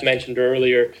Seth mentioned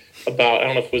earlier about, I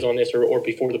don't know if it was on this or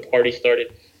before the party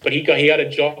started, but he got a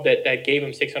job that gave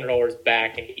him $600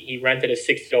 back, and he rented a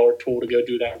 $60 tool to go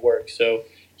do that work. So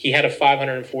he had a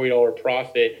 $540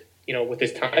 profit, with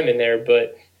his time in there.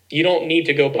 But you don't need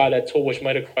to go buy that tool, which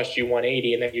might have cost you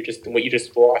 $180, and then you just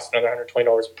lost another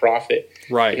 $120 profit.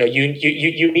 Right.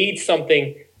 You need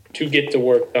something to get the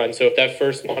work done. So if that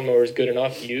first lawnmower is good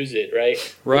enough, use it.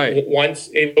 Right. Right.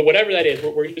 But whatever that is,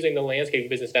 we're using the landscaping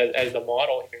business as the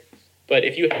model here. But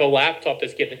if you have a laptop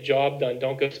that's getting the job done,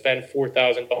 don't go spend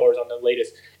 $4,000 on the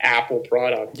latest Apple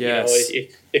product. Yes.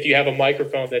 If you have a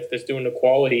microphone that's doing the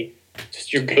quality,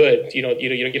 just you're good. You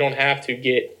don't have to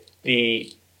get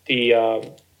the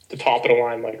top of the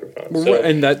line microphone. So,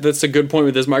 and that's a good point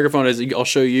with this microphone. Is I'll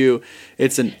show you.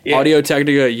 It's an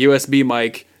Audio-Technica USB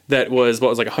mic that was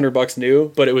like $100 new,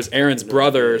 but it was Aaron's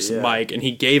brother's mic, and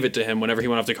he gave it to him whenever he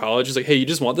went off to college. He's like, "Hey, you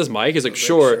just want this mic?" He's like,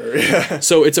 "Sure." Yeah.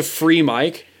 So it's a free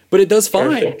mic, but it does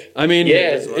fine. Perfect. I mean,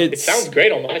 it sounds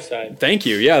great on my side. Thank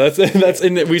you. Yeah, that's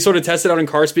and we sort of tested out in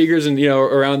car speakers and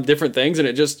around different things, and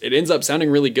it ends up sounding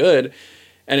really good.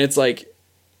 And it's like,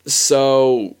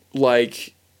 so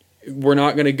like, we're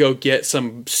not gonna go get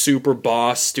some super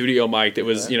boss studio mic that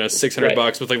was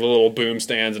 $600 with like the little boom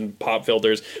stands and pop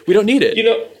filters. We don't need it.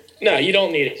 No, you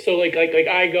don't need it. So like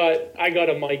I got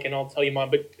a mic, and I'll tell you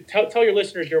mine. But tell your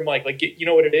listeners your mic. Like, you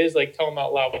know what it is. Like, tell them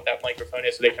out loud what that microphone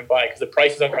is so they can buy it, because the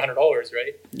price is under $100,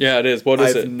 right? Yeah, it is. What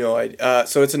is it? I have no idea.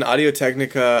 So it's an Audio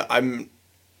Technica. I'm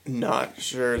not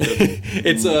sure.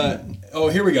 It's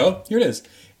here we go. Here it is.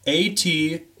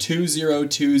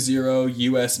 AT2020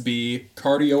 USB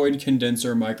cardioid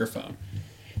condenser microphone.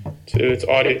 So it's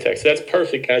Audio Tech. So that's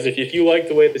perfect, guys. If you like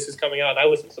the way this is coming out, and I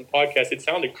listened to some podcasts, it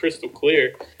sounded crystal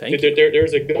clear.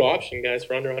 There's a good option, guys,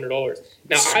 for under $100.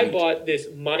 Now, sweet. I bought this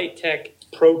Mytek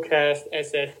Procast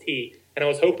SST, and I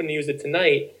was hoping to use it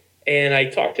tonight. And I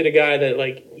talked to the guy that,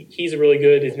 like, he's really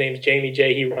good. His name's Jamie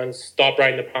J. He runs Stop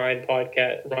Riding the Pine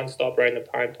podcast.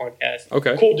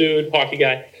 Okay. Cool dude, hockey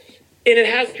guy. And it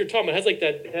has, you're talking about, it has like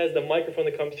that, it has the microphone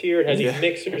that comes here, it has these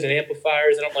mixers and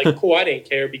amplifiers, and I'm like, cool, I didn't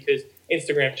care because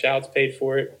Instagram Shouts paid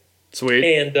for it. Sweet.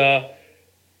 And, but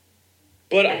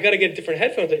I got to get different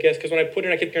headphones, I guess, because when I put it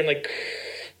in, I kept hearing like,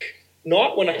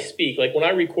 not when I speak. Like when I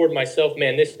record myself,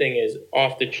 man, this thing is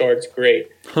off the charts great.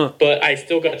 Huh. But I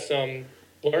still got some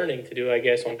learning to do, I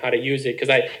guess, on how to use it,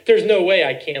 because there's no way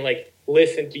I can't like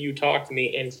listen to you talk to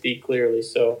me and speak clearly.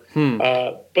 So,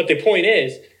 but the point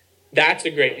is, that's a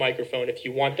great microphone if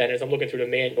you want that. And as I'm looking through the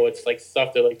manual, it's like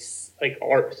stuff that like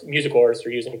musical artists are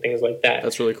using, things like that.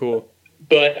 That's really cool.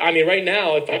 But I mean, right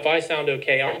now, if I sound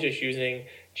okay, I'm just using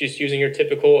your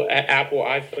typical Apple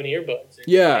iPhone earbuds.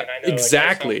 Yeah,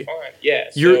 exactly. Like, fine. Yeah.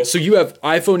 So you have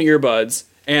iPhone earbuds,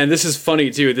 and this is funny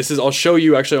too. I'll show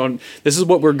you actually this is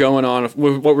what we're going on,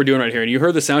 what we're doing right here. And you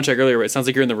heard the sound check earlier, right? It sounds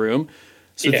like you're in the room.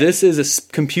 So this is a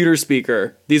computer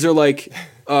speaker. These are like,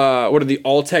 what are the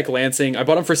Alltech Lansing? I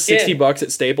bought them for $60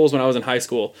 at Staples when I was in high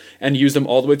school, and used them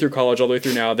all the way through college, all the way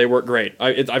through now. They work great.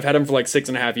 I've had them for like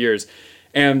 6.5 years,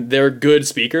 and they're good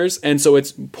speakers. And so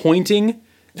it's pointing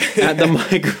at the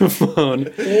microphone.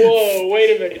 Whoa,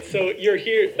 wait a minute. So you're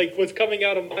here, like what's coming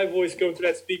out of my voice going through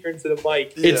that speaker into the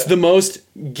mic. Yeah. It's the most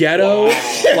ghetto,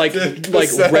 like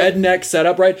redneck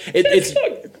setup, right? It's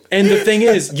and the thing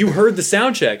is, you heard the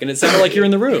sound check, and it sounded like you're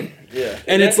in the room. Yeah.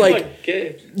 And it's like,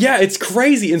 yeah, it's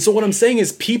crazy. And so what I'm saying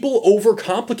is people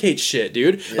overcomplicate shit,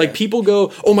 dude. Yeah. Like people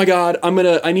go, oh my God,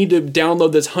 I need to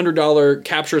download this $100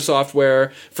 capture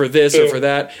software for this or for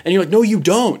that. And you're like, no, you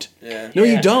don't. Yeah. No,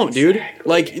 you don't, dude.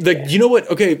 Exactly. Like, you know what?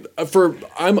 Okay.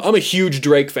 I'm a huge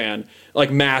Drake fan,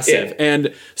 like massive. Yeah.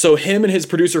 And so him and his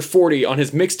producer 40 on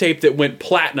his mixtape that went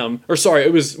platinum, or sorry,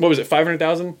 it was, what was it?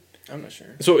 500,000? I'm not sure.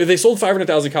 So if they sold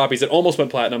 500,000 copies, it almost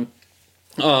went platinum.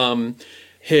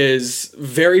 His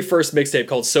very first mixtape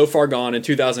called So Far Gone in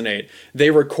 2008,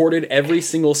 they recorded every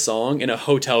single song in a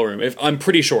hotel room. I'm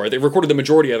pretty sure they recorded the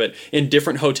majority of it in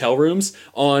different hotel rooms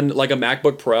on like a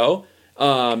MacBook Pro.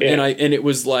 And it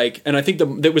was like, and I think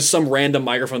there was some random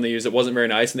microphone they used that wasn't very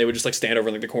nice, and they would just like stand over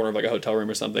in like the corner of like a hotel room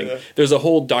or something. Yeah. There's a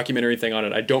whole documentary thing on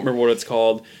it. I don't remember what it's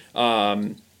called.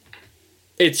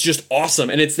 It's just awesome,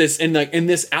 and it's this, and like in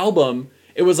this album,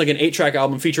 it was like an 8-track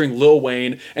album featuring Lil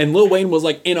Wayne, and Lil Wayne was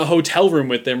like in a hotel room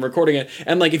with them recording it.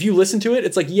 And like if you listen to it,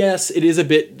 it's like, yes, it is a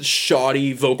bit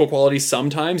shoddy vocal quality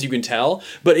sometimes, you can tell,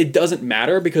 but it doesn't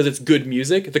matter because it's good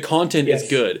music. The content is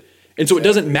good, and so it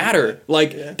doesn't matter.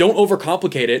 Like don't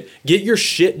overcomplicate it. Get your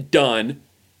shit done.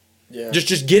 Yeah.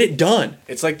 Just get it done.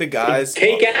 It's like the guys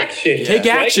take action. Yeah. Take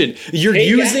action. Right?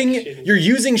 You're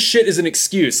using shit as an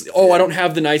excuse. Oh, I don't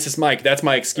have the nicest mic. That's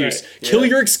my excuse. Right. Kill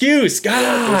your excuse.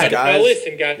 God. Now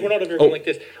listen, guys. We're not over going like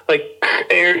this. Like,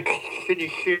 Eric, can you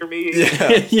hear me? Yeah.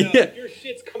 If your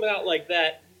shit's coming out like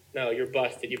that, no, you're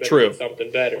busted. You better do something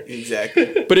better.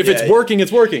 Exactly. But if it's working,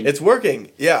 it's working. It's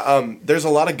working. Yeah. There's a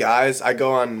lot of guys. I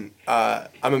go on.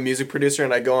 I'm a music producer,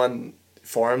 and I go on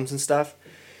forums and stuff,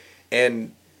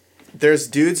 and there's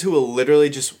dudes who will literally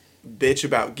just bitch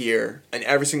about gear and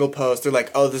every single post. They're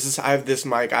like, oh, I have this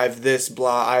mic, I have this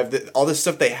blah, I have all this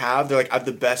stuff they have. They're like, I have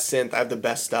the best synth, I have the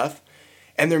best stuff.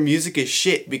 And their music is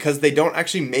shit because they don't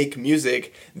actually make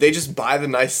music. They just buy the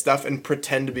nice stuff and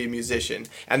pretend to be a musician.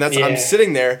 And that's, I'm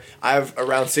sitting there, I have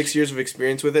around 6 years of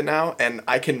experience with it now, and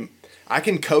I can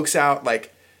coax out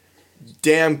like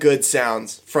damn good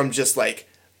sounds from just like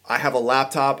I have a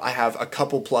laptop, I have a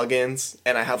couple plugins,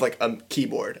 and I have like a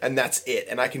keyboard, and that's it.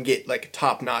 And I can get like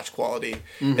top notch quality.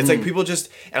 It's like people just,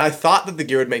 and I thought that the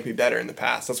gear would make me better in the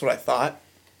past. That's what I thought.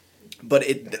 But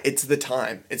it's the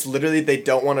time. It's literally they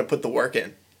don't want to put the work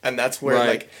in. And that's where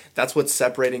like that's what's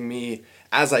separating me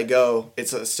as I go.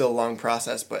 It's still a long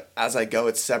process, but as I go,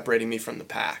 it's separating me from the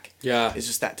pack. Yeah. It's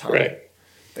just that time. Right.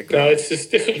 No, it's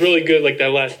just, this was really good. Like that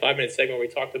last 5-minute segment where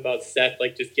we talked about Seth,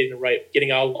 like just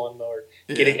getting out a lawnmower,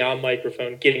 getting out a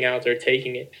microphone, getting out there,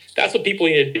 taking it. That's what people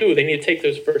need to do. They need to take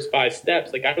those first 5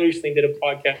 steps. Like I recently did a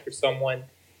podcast for someone,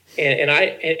 and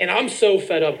I'm so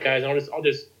fed up, guys. And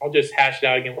I'll just hash it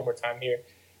out again one more time here.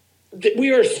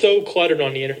 We are so cluttered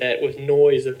on the internet with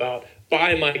noise about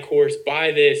buy my course,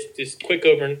 buy this, just quick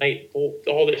overnight,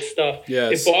 all this stuff.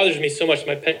 Yes. It bothers me so much.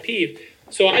 My pet peeve.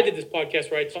 So I did this podcast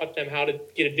where I taught them how to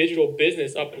get a digital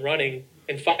business up and running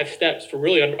in 5 steps for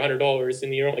really under $100,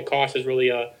 and the only cost is really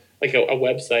a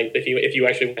website if you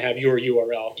actually want to have your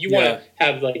URL. If you want to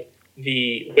have like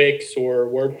the Wix or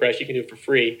WordPress, you can do it for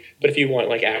free. But if you want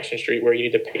like Action Street, where you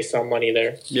need to pay some money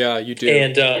there, yeah, you do.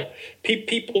 And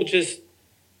people just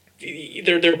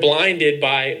they're blinded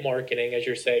by marketing, as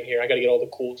you're saying here. I got to get all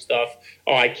the cool stuff.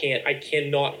 Oh, I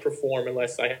cannot perform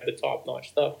unless I have the top notch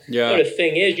stuff. Yeah. But the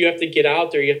thing is, you have to get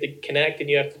out there, you have to connect, and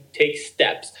you have to take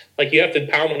steps. Like you have to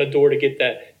pound on the door to get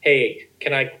that. Hey,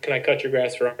 can I cut your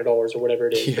grass for $100 or whatever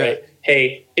it is? Right?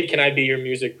 Hey, can I be your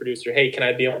music producer? Hey, can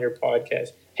I be on your podcast?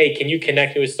 Hey, can you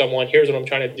connect me with someone? Here's what I'm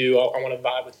trying to do. I want to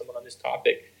vibe with someone on this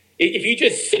topic. If you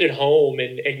just sit at home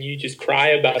and you just cry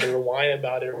about it or whine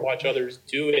about it or watch others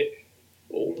do it,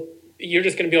 you're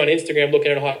just going to be on Instagram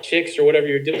looking at hot chicks or whatever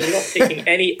you're doing. You're not taking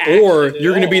any action. Or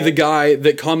you're going to be the guy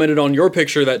that commented on your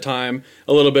picture that time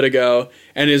a little bit ago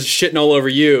and is shitting all over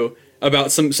you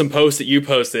about some post that you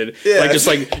posted,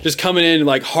 just coming in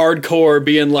like hardcore,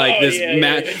 being like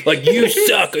like you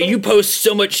suck, you post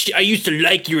so much. I used to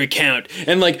like your account,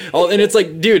 and and it's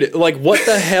like, dude, like what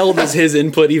the hell does his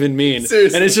input even mean?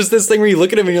 Seriously. And it's just this thing where you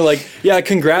look at him and you're like, yeah,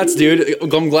 congrats, dude.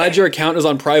 I'm glad your account is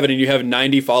on private and you have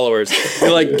 90 followers. You're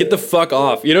like, get the fuck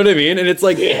off. You know what I mean? And it's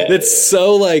like, it's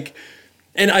so like.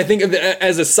 And I think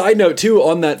as a side note too,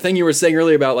 on that thing you were saying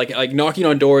earlier about like knocking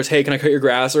on doors, hey, can I cut your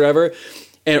grass or whatever.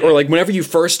 Or like whenever you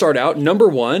first start out, number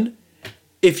one,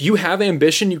 if you have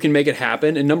ambition, you can make it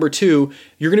happen. And number two,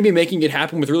 you're going to be making it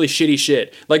happen with really shitty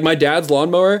shit. Like my dad's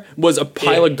lawnmower was a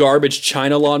pile of garbage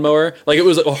China lawnmower. Like it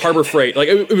was a Harbor Freight. Like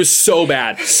it was so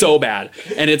bad.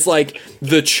 And it's like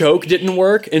the choke didn't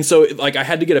work. And so like I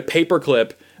had to get a paper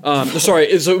clip. So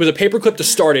it was a paper clip to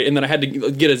start it, and then I had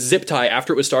to get a zip tie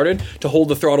after it was started to hold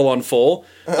the throttle on full.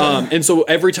 And so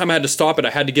every time I had to stop it, I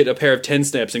had to get a pair of 10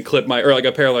 snips and clip or like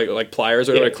a pair of like pliers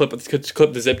or clip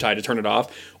the zip tie to turn it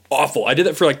off. Awful. I did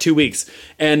that for like 2 weeks,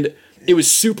 and it was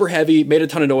super heavy, made a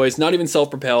ton of noise, not even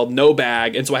self-propelled, no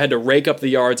bag, and so I had to rake up the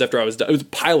yards after I was done. It was a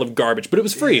pile of garbage, but it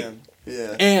was free.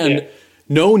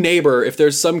 No neighbor, if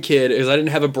there's some kid, because I didn't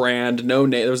have a brand,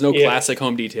 there was no classic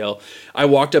home detail. I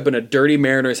walked up in a dirty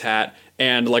Mariners hat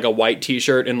and like a white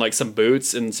t-shirt and like some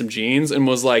boots and some jeans and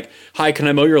was like, hi, can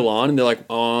I mow your lawn? And they're like,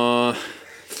 well,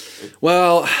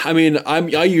 I mean,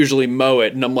 I usually mow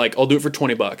it, and I'm like, I'll do it for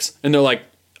 $20. And they're like,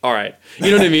 all right.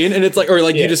 You know what I mean? And it's like, or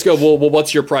like you just go, well,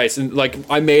 what's your price? And like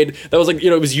that was like,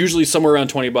 it was usually somewhere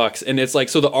around $20. And it's like,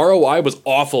 so the ROI was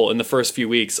awful in the first few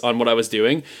weeks on what I was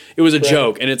doing. It was a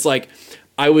joke. And it's like,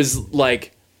 I was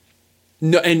like,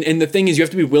 no, and the thing is, you have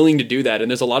to be willing to do that.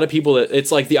 And there's a lot of people that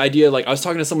it's like the idea, like I was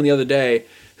talking to someone the other day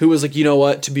who was like, you know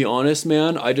what, to be honest,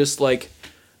 man, I just like,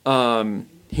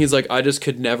 he's like, I just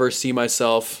could never see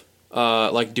myself,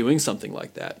 like doing something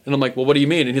like that. And I'm like, well, what do you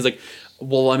mean? And he's like,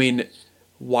 well, I mean,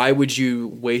 why would you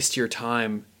waste your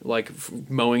time like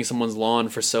mowing someone's lawn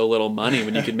for so little money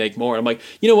when you could make more? I'm like,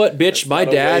 you know what, bitch, my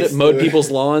dad mowed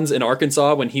people's lawns in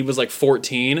Arkansas when he was like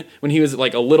 14, when he was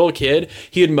like a little kid.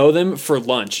 He would mow them for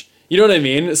lunch. You know what I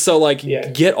mean? So like,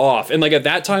 get off. And like at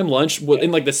that time, lunch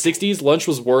in like the 60s, lunch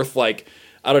was worth like,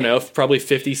 I don't know, probably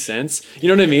 50 cents. You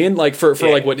know what I mean? Like for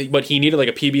like what he needed, like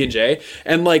a PB&J.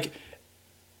 And like,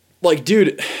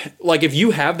 dude, like if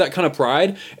you have that kind of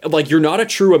pride, like you're not a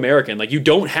true American. Like you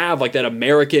don't have like that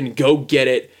American go get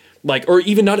it, like, or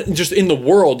even not just in the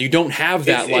world. You don't have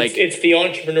that. It's the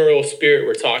entrepreneurial spirit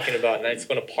we're talking about, and I just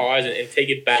want to pause and take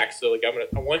it back. So like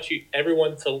I want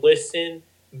everyone to listen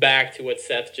back to what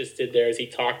Seth just did there as he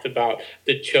talked about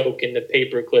the choke and the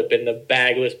paper clip and the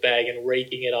bagless bag and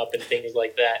raking it up and things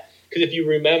like that. Because if you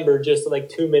remember, just like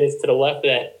 2 minutes to the left of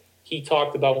that, he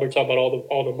talked about, when we're talking about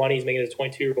all the money he's making as a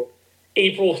 22-year-old.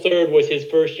 April 3rd was his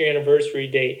first year anniversary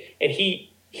date, and he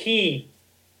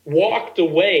walked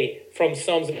away from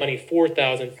sums of money,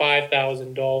 $4,000,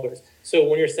 $5,000. So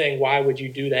when you're saying, why would you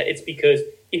do that? It's because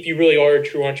if you really are a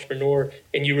true entrepreneur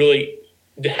and you really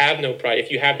have no pride, if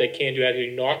you have that can-do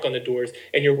attitude, knock on the doors,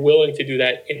 and you're willing to do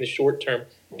that in the short term,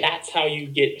 that's how you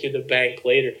get to the bank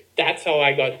later. That's how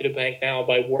I got to the bank now,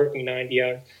 by working 90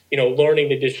 hours, learning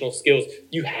the additional skills.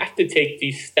 You have to take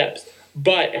these steps.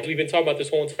 But as we've been talking about this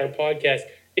whole entire podcast,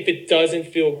 if it doesn't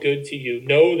feel good to you,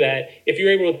 know that if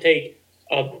you're able to take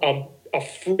a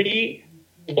free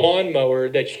lawnmower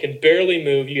that you can barely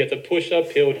move, you have to push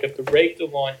uphill, you have to rake the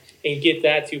lawn, and get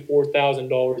that to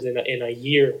 $4,000 in a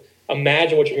year.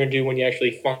 Imagine what you're going to do when you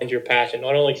actually find your passion,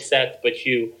 not only Seth, but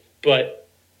you. But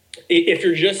if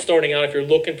you're just starting out, if you're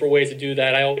looking for ways to do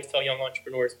that, I always tell young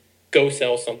entrepreneurs, go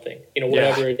sell something,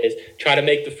 whatever it is. Try to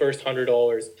make the first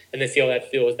 $100 and then see how that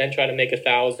feels. Then try to make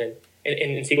 1,000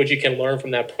 and see what you can learn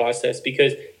from that process.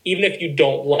 Because even if you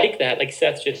don't like that, like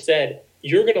Seth just said,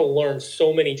 you're going to learn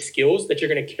so many skills that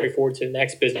you're going to carry forward to the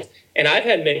next business. And I've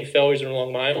had many failures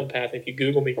along my own path. If you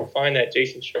Google me, you'll find that,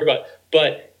 Jason Shergott.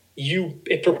 But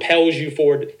it propels you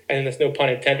forward, and that's no pun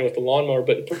intended with the lawnmower,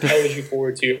 but it propels you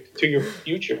forward to your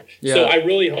future. Yeah. So I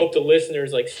really hope the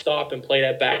listeners stop and play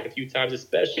that back a few times,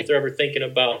 especially if they're ever thinking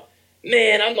about,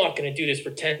 man, I'm not going to do this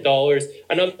for $10.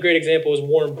 Another great example is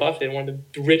Warren Buffett, one of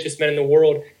the richest men in the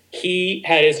world. He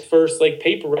had his first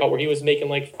paper route where he was making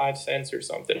 5 cents or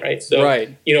something, right? So,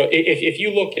 if you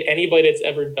look at anybody that's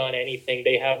ever done anything,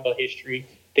 they have a history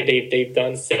that they've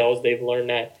done sales, they've learned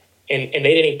that, and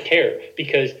they didn't care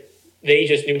because they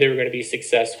just knew they were going to be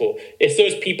successful. It's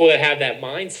those people that have that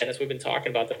mindset. That's what we've been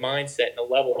talking about, the mindset and the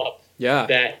level up. Yeah.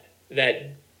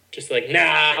 That just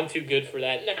nah, I'm too good for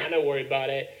that. Nah, don't worry about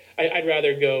it. I'd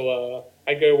rather go.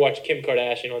 I'd go watch Kim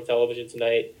Kardashian on television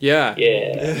tonight. Yeah.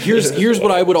 Here's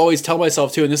what I would always tell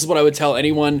myself too, and this is what I would tell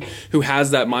anyone who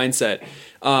has that mindset.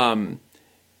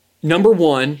 Number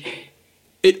one,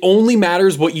 it only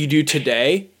matters what you do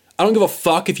today. I don't give a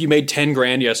fuck if you made 10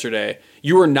 grand yesterday.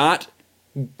 You are not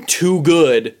too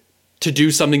good to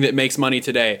do something that makes money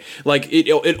today.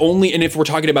 It only, and if we're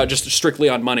talking about just strictly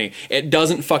on money, it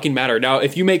doesn't fucking matter. Now,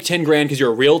 if you make 10 grand because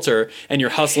you're a realtor and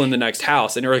you're hustling the next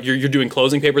house and you're doing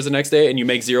closing papers the next day and you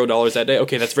make $0 that day,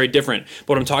 okay, that's very different. But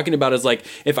what I'm talking about is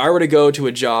if I were to go to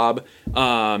a job,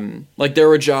 there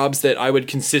were jobs that I would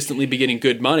consistently be getting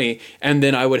good money, and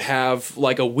then I would have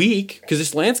a week, because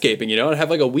it's landscaping, I'd have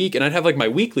a week, and I'd have my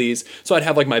weeklies, so I'd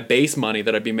have my base money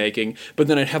that I'd be making, but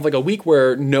then I'd have a week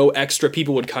where no extra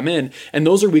people would come in. And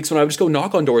those are weeks when I would just go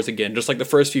knock on doors again, just the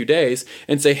first few days,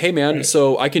 and say, hey man,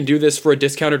 so I can do this for a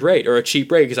discounted rate or a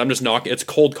cheap rate because I'm just knocking, it's a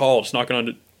cold call, just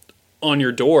knocking on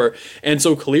your door. And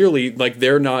so clearly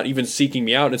they're not even seeking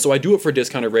me out. And so I do it for a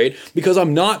discounted rate because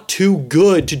I'm not too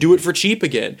good to do it for cheap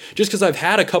again. Just because I've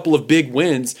had a couple of big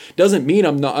wins doesn't mean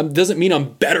I'm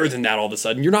better than that all of a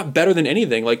sudden. You're not better than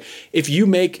anything. If you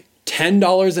make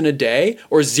 $10 in a day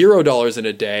or $0 in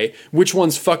a day, which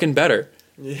one's fucking better?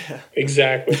 Yeah,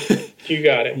 exactly. You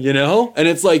got it. And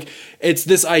it's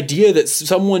this idea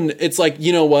that it's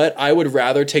what? I would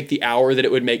rather take the hour that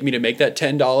it would make me to make that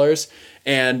 $10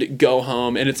 and go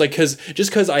home. And it's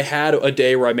because I had a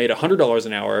day where I made $100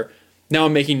 an hour, now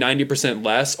I'm making 90%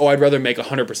 less. Oh, I'd rather make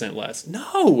 100% less.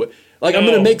 No, I'm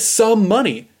going to make some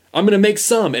money. I'm going to make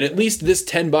some, and at least this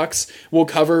 $10 will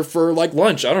cover for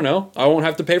lunch. I don't know. I won't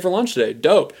have to pay for lunch today.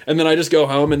 Dope. And then I just go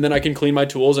home, and then I can clean my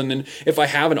tools. And then if I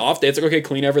have an off day, it's okay,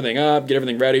 clean everything up, get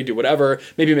everything ready, do whatever,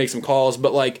 maybe make some calls,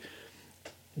 but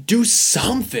do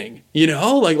something,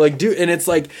 do, and it's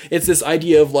it's this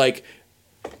idea of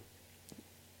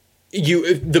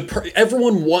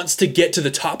everyone wants to get to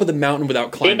the top of the mountain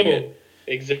without climbing it.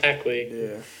 Exactly.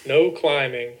 Yeah. No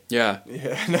climbing. Yeah.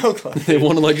 Yeah. No climbing. They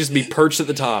want to just be perched at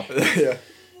the top. Yeah.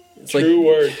 It's True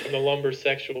words from the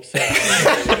lumbersexual side.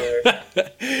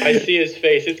 I see his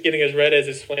face. It's getting as red as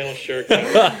his flannel shirt. Dude,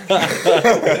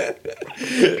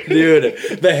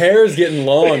 the hair is getting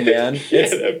long, man.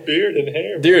 That beard and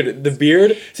hair. Dude, the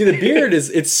beard. See, the beard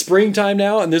it's springtime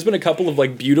now, and there's been a couple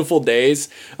of beautiful days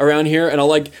around here, and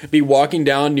I'll be walking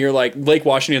down near Lake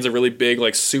Washington's a really big,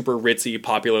 super ritzy,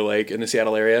 popular lake in the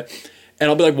Seattle area. And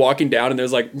I'll be walking down, and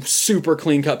there's super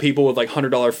clean cut people with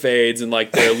 $100 fades and their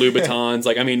Louboutins.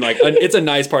 It's a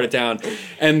nice part of town.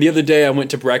 And the other day I went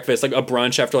to breakfast, a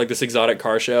brunch after this exotic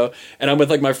car show, and I'm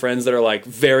with my friends that are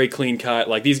very clean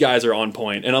cut. These guys are on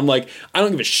point. And I'm I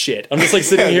don't give a shit. I'm just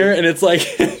sitting here, and it's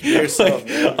yourself,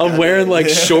 I'm wearing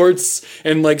shorts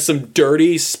and some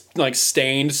dirty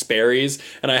stained Sperry's,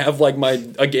 and I have my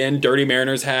dirty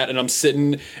Mariners hat, and I'm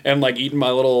sitting and eating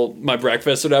my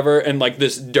breakfast or whatever, and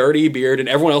this dirty beard, and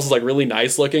everyone else is really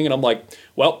nice looking, and I'm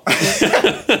well,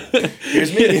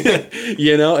 here's me.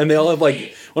 And they all have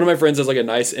one of my friends has like a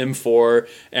nice M4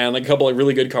 and like a couple of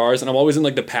really good cars, and I'm always in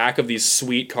like the pack of these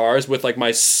sweet cars with like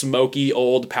my smoky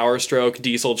old Power Stroke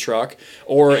diesel truck,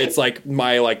 or it's like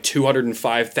my like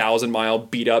 205,000 mile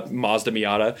beat up Mazda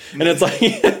Miata, and it's like,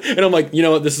 and I'm like, you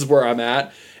know what, this is where I'm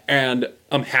at. And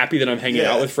I'm happy that I'm hanging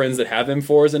out with friends that have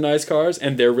M4s and nice cars,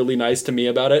 and they're really nice to me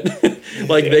about it.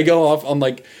 Like they go off on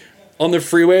like on the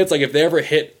freeway. It's like if they ever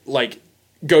hit like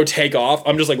go take off,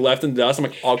 I'm just like left in the dust. I'm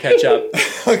like, I'll catch up.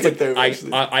 I'll get there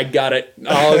eventually. I got it.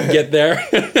 I'll get there.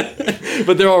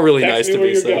 But they're all really nice to me. Where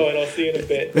you're going. I'll see you in a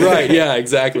bit. Right? Yeah,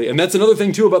 exactly. And that's another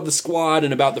thing too about the squad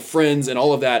and about the friends and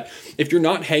all of that. If you're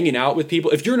not hanging out with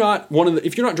people, if you're not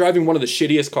driving one of the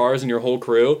shittiest cars in your whole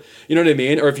crew, you know what I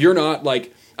mean? Or if you're not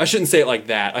like, I shouldn't say it like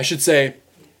that. I should say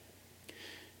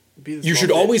you should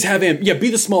always have him. Yeah,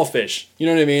 be the small fish. You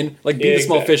know what I mean? Like be the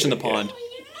small fish in the pond.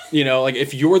 You know, like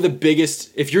if you're the biggest,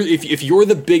 if you're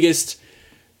the biggest,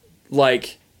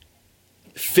 like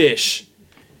fish,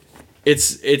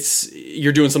 it's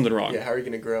you're doing something wrong. Yeah, how are you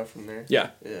gonna grow from there?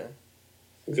 Yeah. Yeah.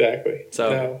 Exactly. So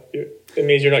no, it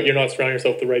means you're not surrounding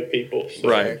yourself with the right people. So.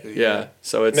 Right. Exactly, yeah.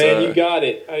 So it's man, you got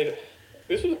it.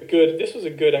 This was a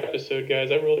good episode,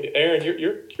 guys. Aaron,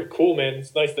 you're cool, man.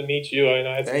 It's nice to meet you. I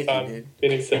had some time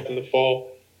getting set in the fall.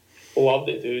 Loved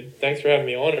it, dude. Thanks for having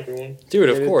me on, everyone. Dude,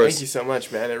 of course. Thank you so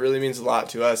much, man. It really means a lot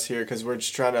to us here because we're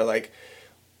just trying to like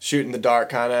shoot in the dark,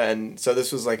 kind of, and so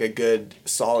this was like a good,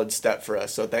 solid step for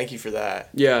us. So thank you for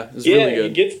that. Yeah, it's really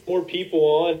good. You get more people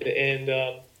on, and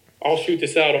I'll shoot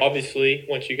this out obviously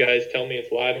once you guys tell me it's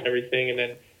live and everything. And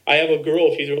then I have a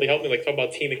girl. She's really helped me. Like talk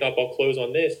about teaming up. I'll close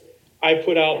on this. I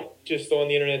put out just on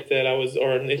the internet that on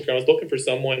Instagram, I was looking for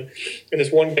someone, and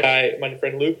this one guy, my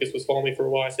friend Lucas, was following me for a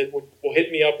while. I said, well,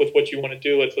 hit me up with what you want to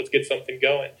do. Let's get something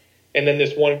going. And then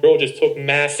this one girl just took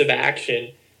massive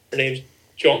action. Her name's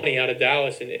Johnny out of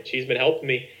Dallas, and she's been helping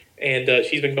me. And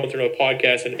she's been going through a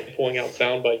podcast and pulling out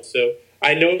sound bites. So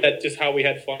I know that just how we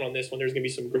had fun on this one, there's going to be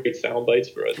some great sound bites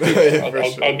for us.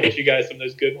 I'll get you guys some of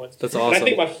those good ones. That's awesome. And I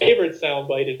think my favorite sound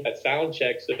bite is that sound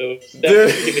check. So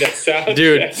definitely give me that sound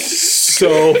check.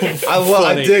 So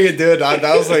I dig it, dude.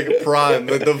 That was like prime.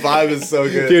 The vibe is so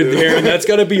good, dude. Aaron, that's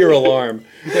got to be your alarm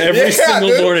every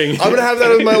single morning. I'm gonna have that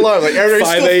as my alarm. Like, Aaron, are you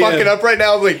still fucking up right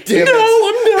now? I'm like, damn it. No,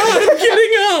 I'm not. I'm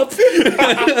getting up.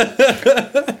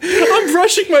 I'm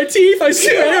brushing my teeth. I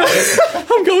swear.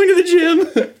 I'm going to the gym.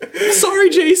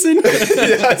 Sorry, Jason.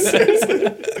 Yeah, seriously.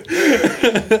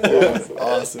 That's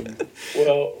awesome.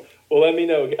 Well, let me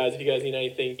know, guys. If you guys need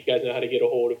anything, you guys know how to get a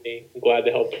hold of me. I'm glad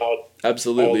to help out.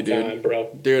 Absolutely, all the time,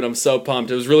 bro. Dude, I'm so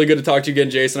pumped. It was really good to talk to you again,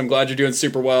 Jason. I'm glad you're doing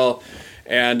super well.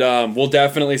 And we'll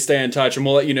definitely stay in touch, and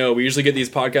we'll let you know. We usually get these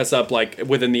podcasts up like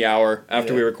within the hour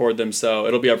after we record them, so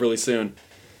it'll be up really soon.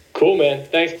 Cool, man.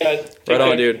 Thanks, guys. Right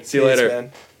on, dude. See you later.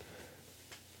 Man.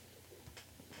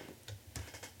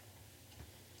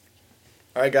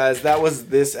 All right, guys. That was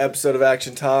this episode of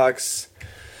Action Talks.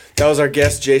 That was our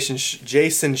guest, Jason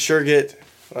Shergitt.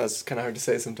 Well, it's kind of hard to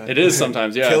say sometimes. It is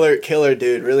sometimes, yeah. Killer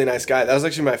dude. Really nice guy. That was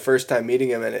actually my first time meeting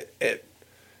him, and it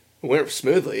went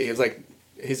smoothly. He was like,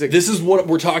 this is what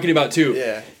we're talking about too.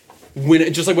 Yeah.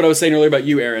 Just like what I was saying earlier about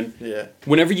you, Aaron. Yeah.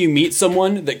 Whenever you meet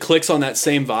someone that clicks on that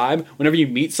same vibe, whenever you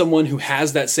meet someone who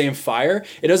has that same fire,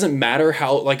 it doesn't matter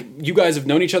how, like, you guys have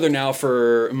known each other now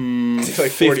for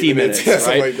like 50 minutes, yeah, right?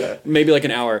 Something like that. Maybe like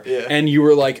an hour. Yeah. And you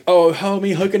were like, oh,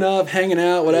 homie, hooking up, hanging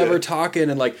out, whatever, talking,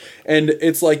 and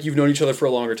it's like you've known each other for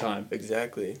a longer time.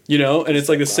 Exactly. You know? And it's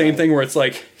like the same thing where it's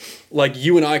like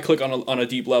you and I click on a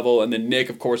deep level, and then Nick,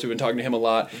 of course, we've been talking to him a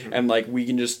lot, and like we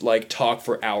can just like talk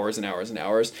for hours and hours and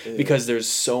hours because there's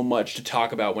so much to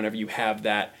talk about whenever you have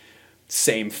that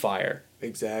same fire.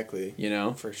 Exactly. You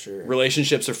know? For sure.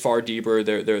 Relationships are far deeper.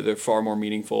 They're far more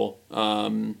meaningful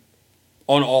on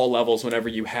all levels. Whenever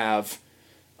you have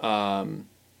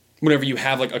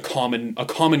like a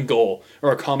common goal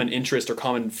or a common interest or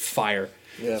common fire.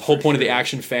 Yeah. The whole point of the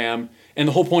Action Fam. And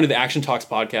the whole point of the Action Talks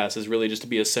podcast is really just to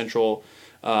be a central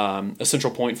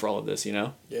point for all of this, you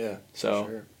know? Yeah. So,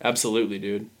 sure. Absolutely,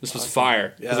 dude. This was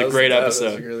fire. Yeah, it was a great episode.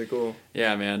 That was really cool.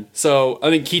 Yeah, man. So, I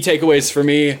think key takeaways for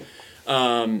me,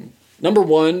 number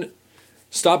one,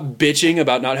 stop bitching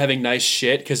about not having nice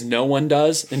shit because no one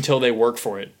does until they work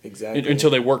for it. Exactly. Until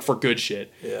they work for good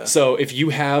shit. Yeah. So, if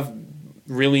you have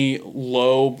really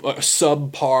low,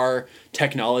 subpar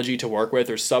technology to work with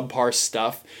or subpar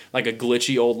stuff like a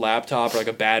glitchy old laptop or like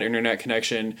a bad internet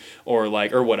connection or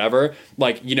whatever,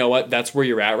 like, you know what, that's where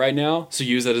you're at right now, so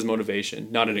use that as motivation,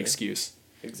 not an excuse.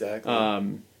 Exactly.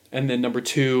 And then number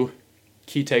two,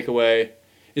 key takeaway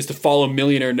is to follow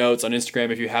Millionaire Notes on Instagram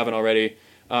if you haven't already.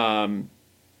 Yeah,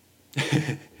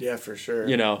 for sure.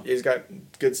 You know, he's got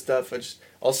good stuff.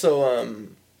 Also,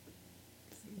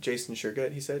 Jason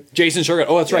Shergood, he said. Jason Shergood.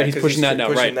 Oh, that's right. He's 'cause pushing that now.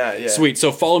 pushing Right. that, yeah. Sweet.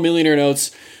 So follow Millionaire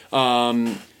Notes.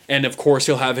 And of course,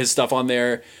 he'll have his stuff on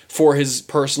there for his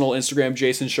personal Instagram,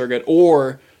 Jason Shergood,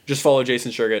 or just follow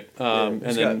Jason Shergood. And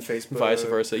he's then got Facebook. vice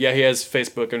versa. Yeah, he has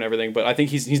Facebook and everything, but I think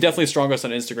he's definitely strongest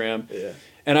on Instagram. Yeah.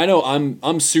 And I know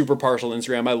I'm super partial to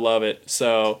Instagram. I love it.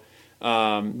 So,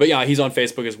 but yeah, he's on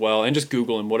Facebook as well, and just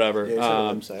Google him, whatever. Yeah, he's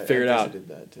got a website. Figure it I out. visited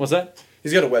that, too. What's that?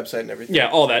 He's got a website and everything. Yeah,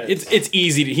 all that. Yeah. It's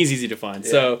easy. He's easy to find.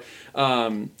 Yeah. So,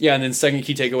 yeah, and then second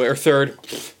key takeaway or third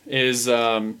is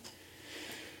to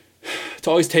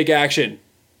always take action,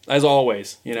 as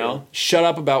always. You know, Yeah. shut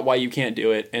up about why you can't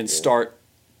do it and start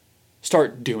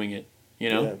doing it. You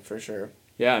know. Yeah, for sure.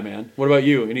 Yeah, man. What about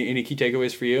you? Any key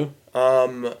takeaways for you?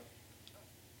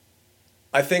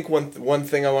 I think one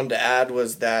thing I wanted to add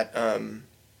was that,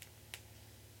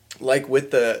 like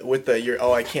with the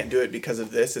I can't do it because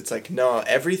of this. It's like, no,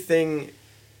 everything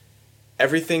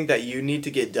that you need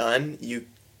to get done,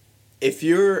 if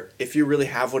you really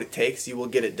have what it takes, you will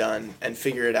get it done and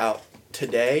figure it out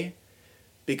today,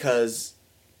 because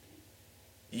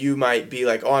you might be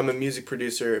like, oh, I'm a music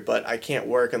producer, but I can't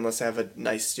work unless I have a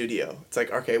nice studio. It's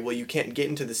like, okay, well, you can't get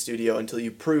into the studio until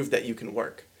you prove that you can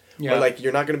work. Yeah. Or like,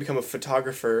 you're not going to become a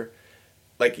photographer.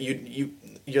 Like you're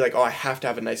like, oh, I have to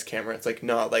have a nice camera. It's like,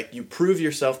 no, like you prove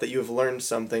yourself that you have learned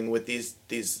something with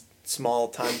these small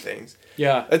time things.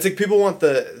 Yeah. It's like people want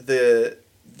the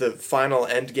final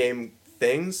end game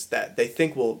things that they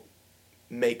think will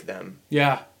make them.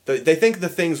 Yeah. They think the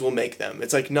things will make them.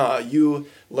 It's like, nah, you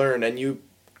learn and you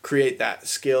create that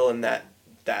skill and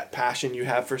that passion you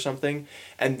have for something,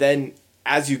 and then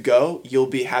as you go,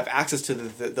 you'll have access to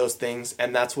those things,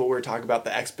 and that's what we're talking about,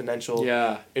 the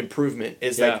exponential improvement.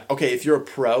 Is like, okay, if you're a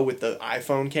pro with the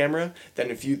iPhone camera, then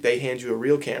if they hand you a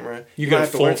real camera, you got a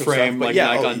have to learn full some frame stuff, like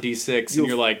Nikon D6, and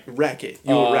you're like, wreck it.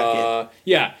 You will wreck it.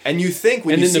 Yeah. And you think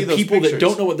when and you then see the those people pictures, that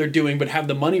don't know what they're doing but have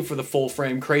the money for the full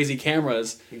frame crazy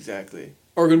cameras exactly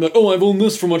are going to be like, oh, I've owned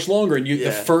this for much longer. And the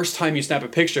Yeah. first time you snap a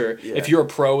picture, Yeah. if you're a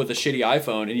pro with a shitty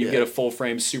iPhone and you Yeah. get a full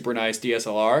frame, super nice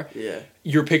DSLR, yeah.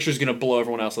 your picture's going to blow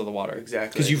everyone else out of the water. Exactly.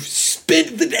 Because you've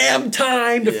spent the damn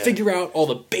time to Yeah. figure out all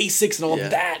the basics and all Yeah.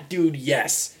 that, dude.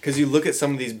 Yes. Because you look at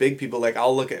some of these big people, like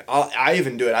I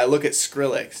even do it. I look at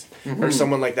Skrillex or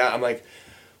someone like that. I'm like,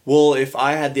 well, if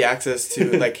I had the access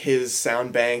to like his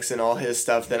sound banks and all his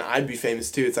stuff, then I'd be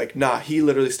famous too. It's like, nah, he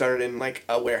literally started in like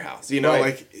a warehouse, you know, Right.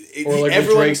 like Or like with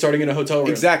Drake starting in a hotel room.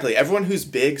 Exactly. Everyone who's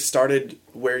big started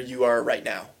where you are right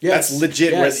now. Yes. That's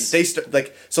legit. Yes. Where they start.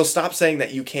 Like, so stop saying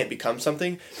that you can't become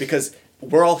something, because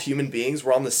we're all human beings.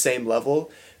 We're on the same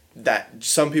level. That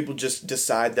some people just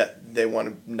decide that they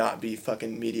want to not be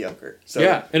fucking mediocre. So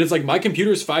Yeah, and it's like my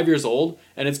computer's 5 years old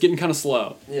and it's getting kind of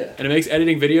slow. Yeah. And it makes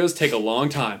editing videos take a long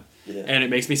time. Yeah. And it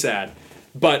makes me sad.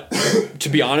 But to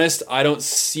be honest, I don't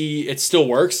see it still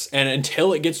works, and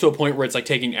until it gets to a point where it's like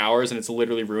taking hours and it's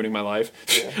literally ruining my life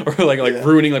or like Yeah.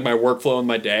 ruining like my workflow and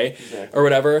my day Exactly. or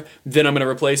whatever, then I'm going to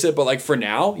replace it. But like for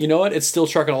now, you know what? It's still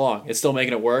trucking along. It's still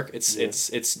making it work.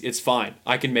 It's fine.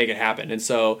 I can make it happen. And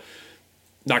so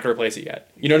not going to replace it yet.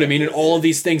 You know what I mean? And all of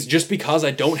these things just because I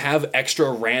don't have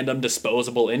extra random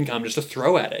disposable income just to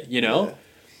throw at it, you know?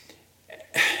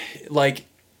 Yeah. Like,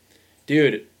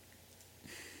 dude,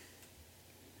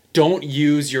 don't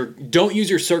use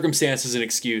your circumstances as an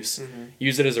excuse. Mm-hmm.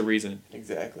 Use it as a reason.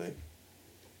 Exactly.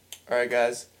 All right,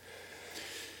 guys.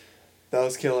 That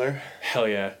was killer. Hell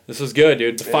yeah. This was good,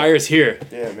 dude. The fire's here.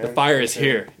 Yeah, man. The fire is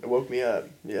here. It woke me up.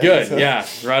 Yeah. Good. Yeah.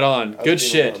 Right on. was Good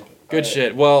being shit. alarmed. Good All right.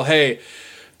 shit. Well, hey,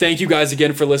 thank you guys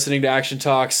again for listening to Action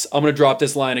Talks. I'm going to drop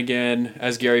this line again.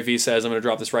 As Gary Vee says, I'm going to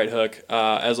drop this right hook.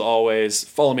 As always,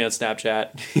 follow me on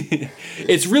Snapchat.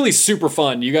 It's really super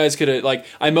fun. You guys could like,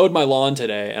 I mowed my lawn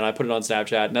today and I put it on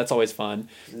Snapchat, and that's always fun.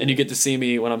 And you get to see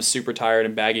me when I'm super tired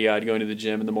and baggy-eyed going to the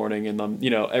gym in the morning, and I'm,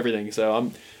 everything.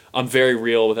 So I'm very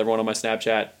real with everyone on my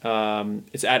Snapchat.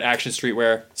 It's at Action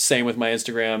Streetwear. Same with my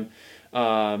Instagram.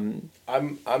 I'm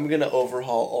gonna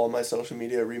overhaul all my social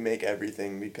media, remake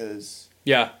everything, because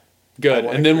Yeah, I good.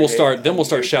 wanna And then we'll create start a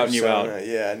new shouting you out. persona.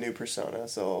 Yeah, a new persona.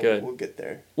 So Good. we'll get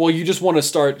there. Well, you just want to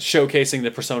start showcasing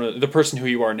the person who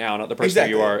you are now, not the person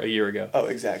Exactly. who you are a year ago. Oh,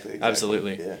 exactly.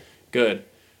 Absolutely. Yeah. Good.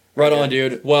 Right Okay. on,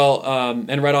 dude. Well,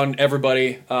 and right on,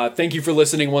 everybody. Thank you for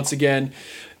listening once again.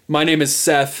 My name is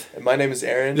Seth. And my name is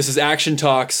Aaron. This is Action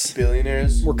Talks.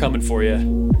 Billionaires. We're coming for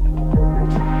you.